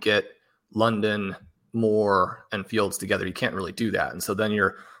going to get London, Moore, and Fields together? You can't really do that. And so then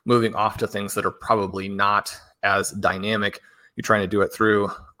you're moving off to things that are probably not as dynamic. You're trying to do it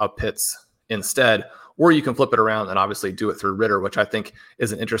through a Pitts instead, or you can flip it around and obviously do it through Ridder, which I think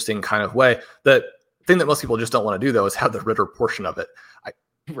is an interesting kind of way. The thing that most people just don't want to do, though, is have the Ridder portion of it.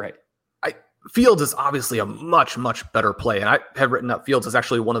 Right. Fields is obviously a much, much better play. And I have written up Fields as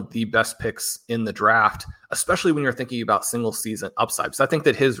actually one of the best picks in the draft, especially when you're thinking about single season upside. So I think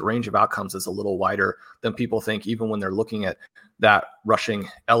that his range of outcomes is a little wider than people think, even when they're looking at that rushing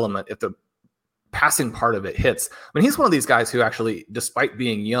element. If the passing part of it hits, I mean, he's one of these guys who actually, despite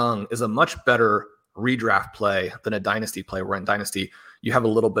being young, is a much better redraft play than a dynasty play, where in dynasty, you have a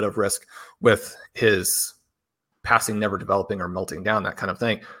little bit of risk with his passing never developing or melting down, that kind of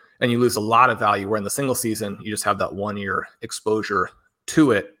thing. And you lose a lot of value, where in the single season, you just have that 1 year exposure to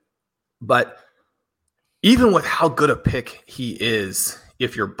it. But even with how good a pick he is,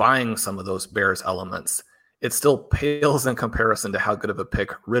 if you're buying some of those Bears elements, it still pales in comparison to how good of a pick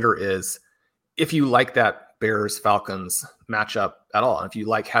Ridder is, if you like that Bears-Falcons matchup at all. And if you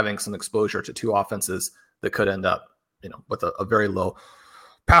like having some exposure to two offenses that could end up, with a very low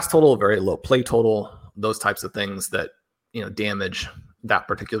pass total, a very low play total, those types of things that, damage that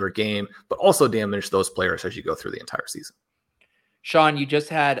particular game, but also damage those players as you go through the entire season. Sean, you just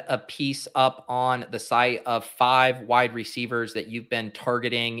had a piece up on the site of 5 wide receivers that you've been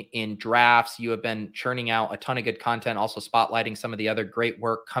targeting in drafts. You have been churning out a ton of good content, also spotlighting some of the other great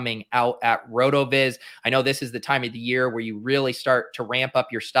work coming out at RotoViz. I know this is the time of the year where you really start to ramp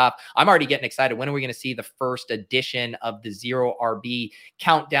up your stuff. I'm already getting excited. When are we going to see the first edition of the Zero RB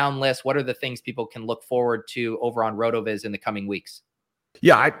countdown list? What are the things people can look forward to over on RotoViz in the coming weeks?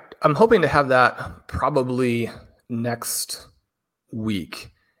 Yeah, I'm hoping to have that probably next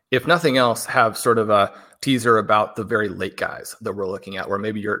week. If nothing else, have sort of a teaser about the very late guys that we're looking at, where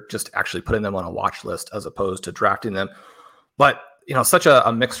maybe you're just actually putting them on a watch list as opposed to drafting them. But, such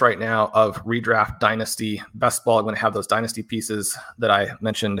a mix right now of redraft, dynasty, best ball. I'm going to have those dynasty pieces that I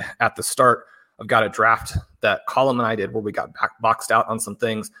mentioned at the start. I've got a draft that Colin and I did where we got boxed out on some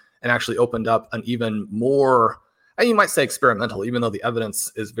things and actually opened up an even more, and you might say experimental, even though the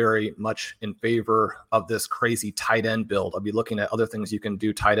evidence is very much in favor of this crazy tight end build. I'll be looking at other things you can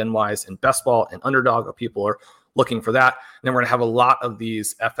do tight end wise in best ball and underdog, if people are looking for that. And then we're going to have a lot of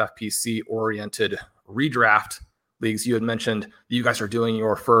these FFPC oriented redraft leagues. You had mentioned you guys are doing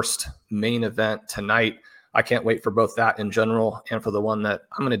your first main event tonight. I can't wait for both that in general and for the one that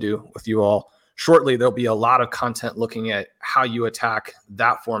I'm going to do with you all shortly. There'll be a lot of content looking at how you attack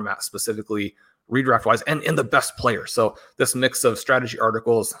that format specifically, redraft wise, and in the best players. So this mix of strategy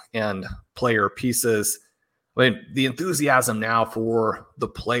articles and player pieces, I mean, the enthusiasm now for the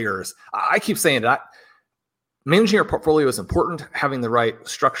players. I keep saying that managing your portfolio is important. Having the right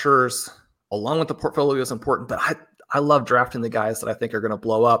structures along with the portfolio is important, but I love drafting the guys that I think are going to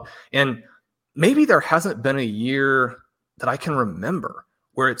blow up. And maybe there hasn't been a year that I can remember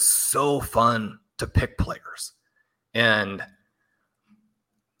where it's so fun to pick players. And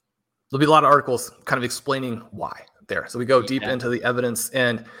there'll be a lot of articles kind of explaining why there. So we go deep into the evidence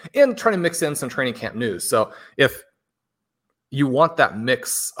and trying to mix in some training camp news. So if you want that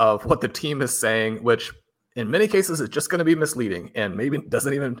mix of what the team is saying, which in many cases, it's just going to be misleading and maybe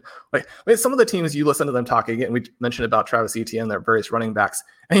doesn't even some of the teams you listen to them talking, and we mentioned about Travis Etienne, their various running backs,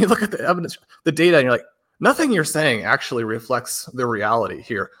 and you look at the evidence, the data, and you're like, nothing you're saying actually reflects the reality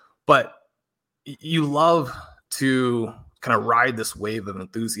here. But you love to kind of ride this wave of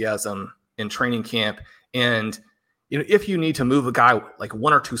enthusiasm in training camp. And, if you need to move a guy like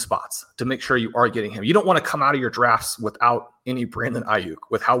 1 or 2 spots to make sure you are getting him, you don't want to come out of your drafts without any Brandon Ayuk,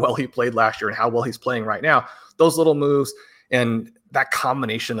 with how well he played last year and how well he's playing right now. Those little moves and that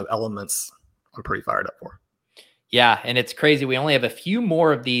combination of elements, I'm pretty fired up for. Yeah, and it's crazy. We only have a few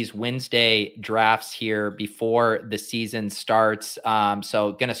more of these Wednesday drafts here before the season starts.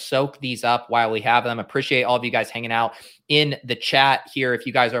 So going to soak these up while we have them. Appreciate all of you guys hanging out in the chat here. If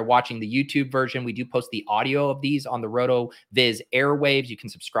you guys are watching the YouTube version, we do post the audio of these on the RotoViz airwaves. You can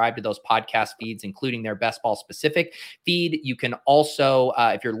subscribe to those podcast feeds, including their best ball specific feed. You can also,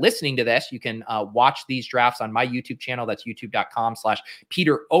 if you're listening to this, you can watch these drafts on my YouTube channel. That's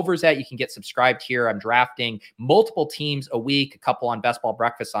youtube.com/Peter Overzet. You can get subscribed here. I'm drafting multiple teams a week, a couple on Best Ball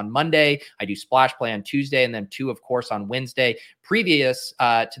Breakfast on Monday. I do Splash Play on Tuesday, and then 2, of course, on Wednesday. Previous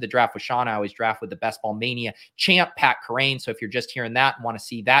to the draft with Sean, I always draft with the Best Ball Mania champ, Pat Corain. So if you're just hearing that and want to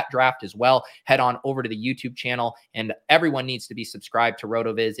see that draft as well, head on over to the YouTube channel, and everyone needs to be subscribed to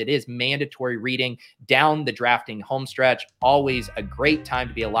RotoViz. It is mandatory reading down the drafting homestretch. Always a great time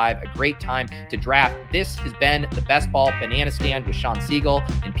to be alive, a great time to draft. This has been the Best Ball Banana Stand with Sean Siegel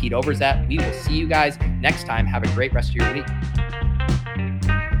and Pete Overzet. We will see you guys next time. Have a great rest of your week.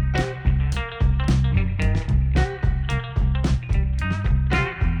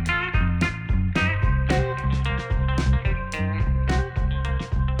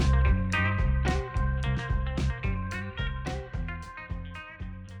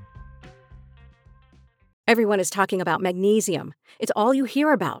 Everyone is talking about magnesium. It's all you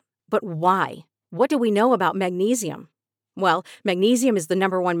hear about. But why? What do we know about magnesium? Well, magnesium is the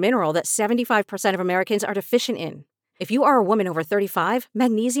 #1 mineral that 75% of Americans are deficient in. If you are a woman over 35,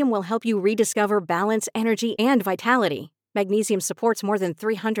 magnesium will help you rediscover balance, energy, and vitality. Magnesium supports more than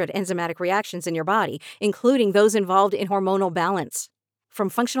 300 enzymatic reactions in your body, including those involved in hormonal balance. From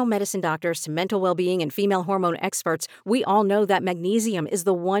functional medicine doctors to mental well-being and female hormone experts, we all know that magnesium is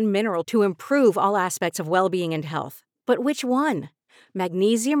the one mineral to improve all aspects of well-being and health. But which one?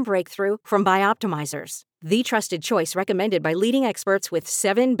 Magnesium Breakthrough from Bioptimizers, the trusted choice recommended by leading experts with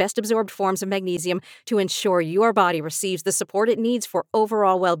 7 best-absorbed forms of magnesium to ensure your body receives the support it needs for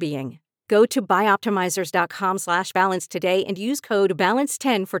overall well-being. Go to bioptimizers.com/balance today and use code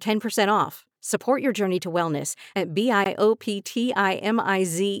BALANCE10 for 10% off. Support your journey to wellness at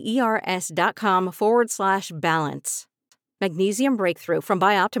bioptimizers.com/balance. Magnesium Breakthrough from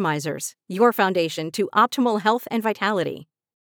Bioptimizers, your foundation to optimal health and vitality.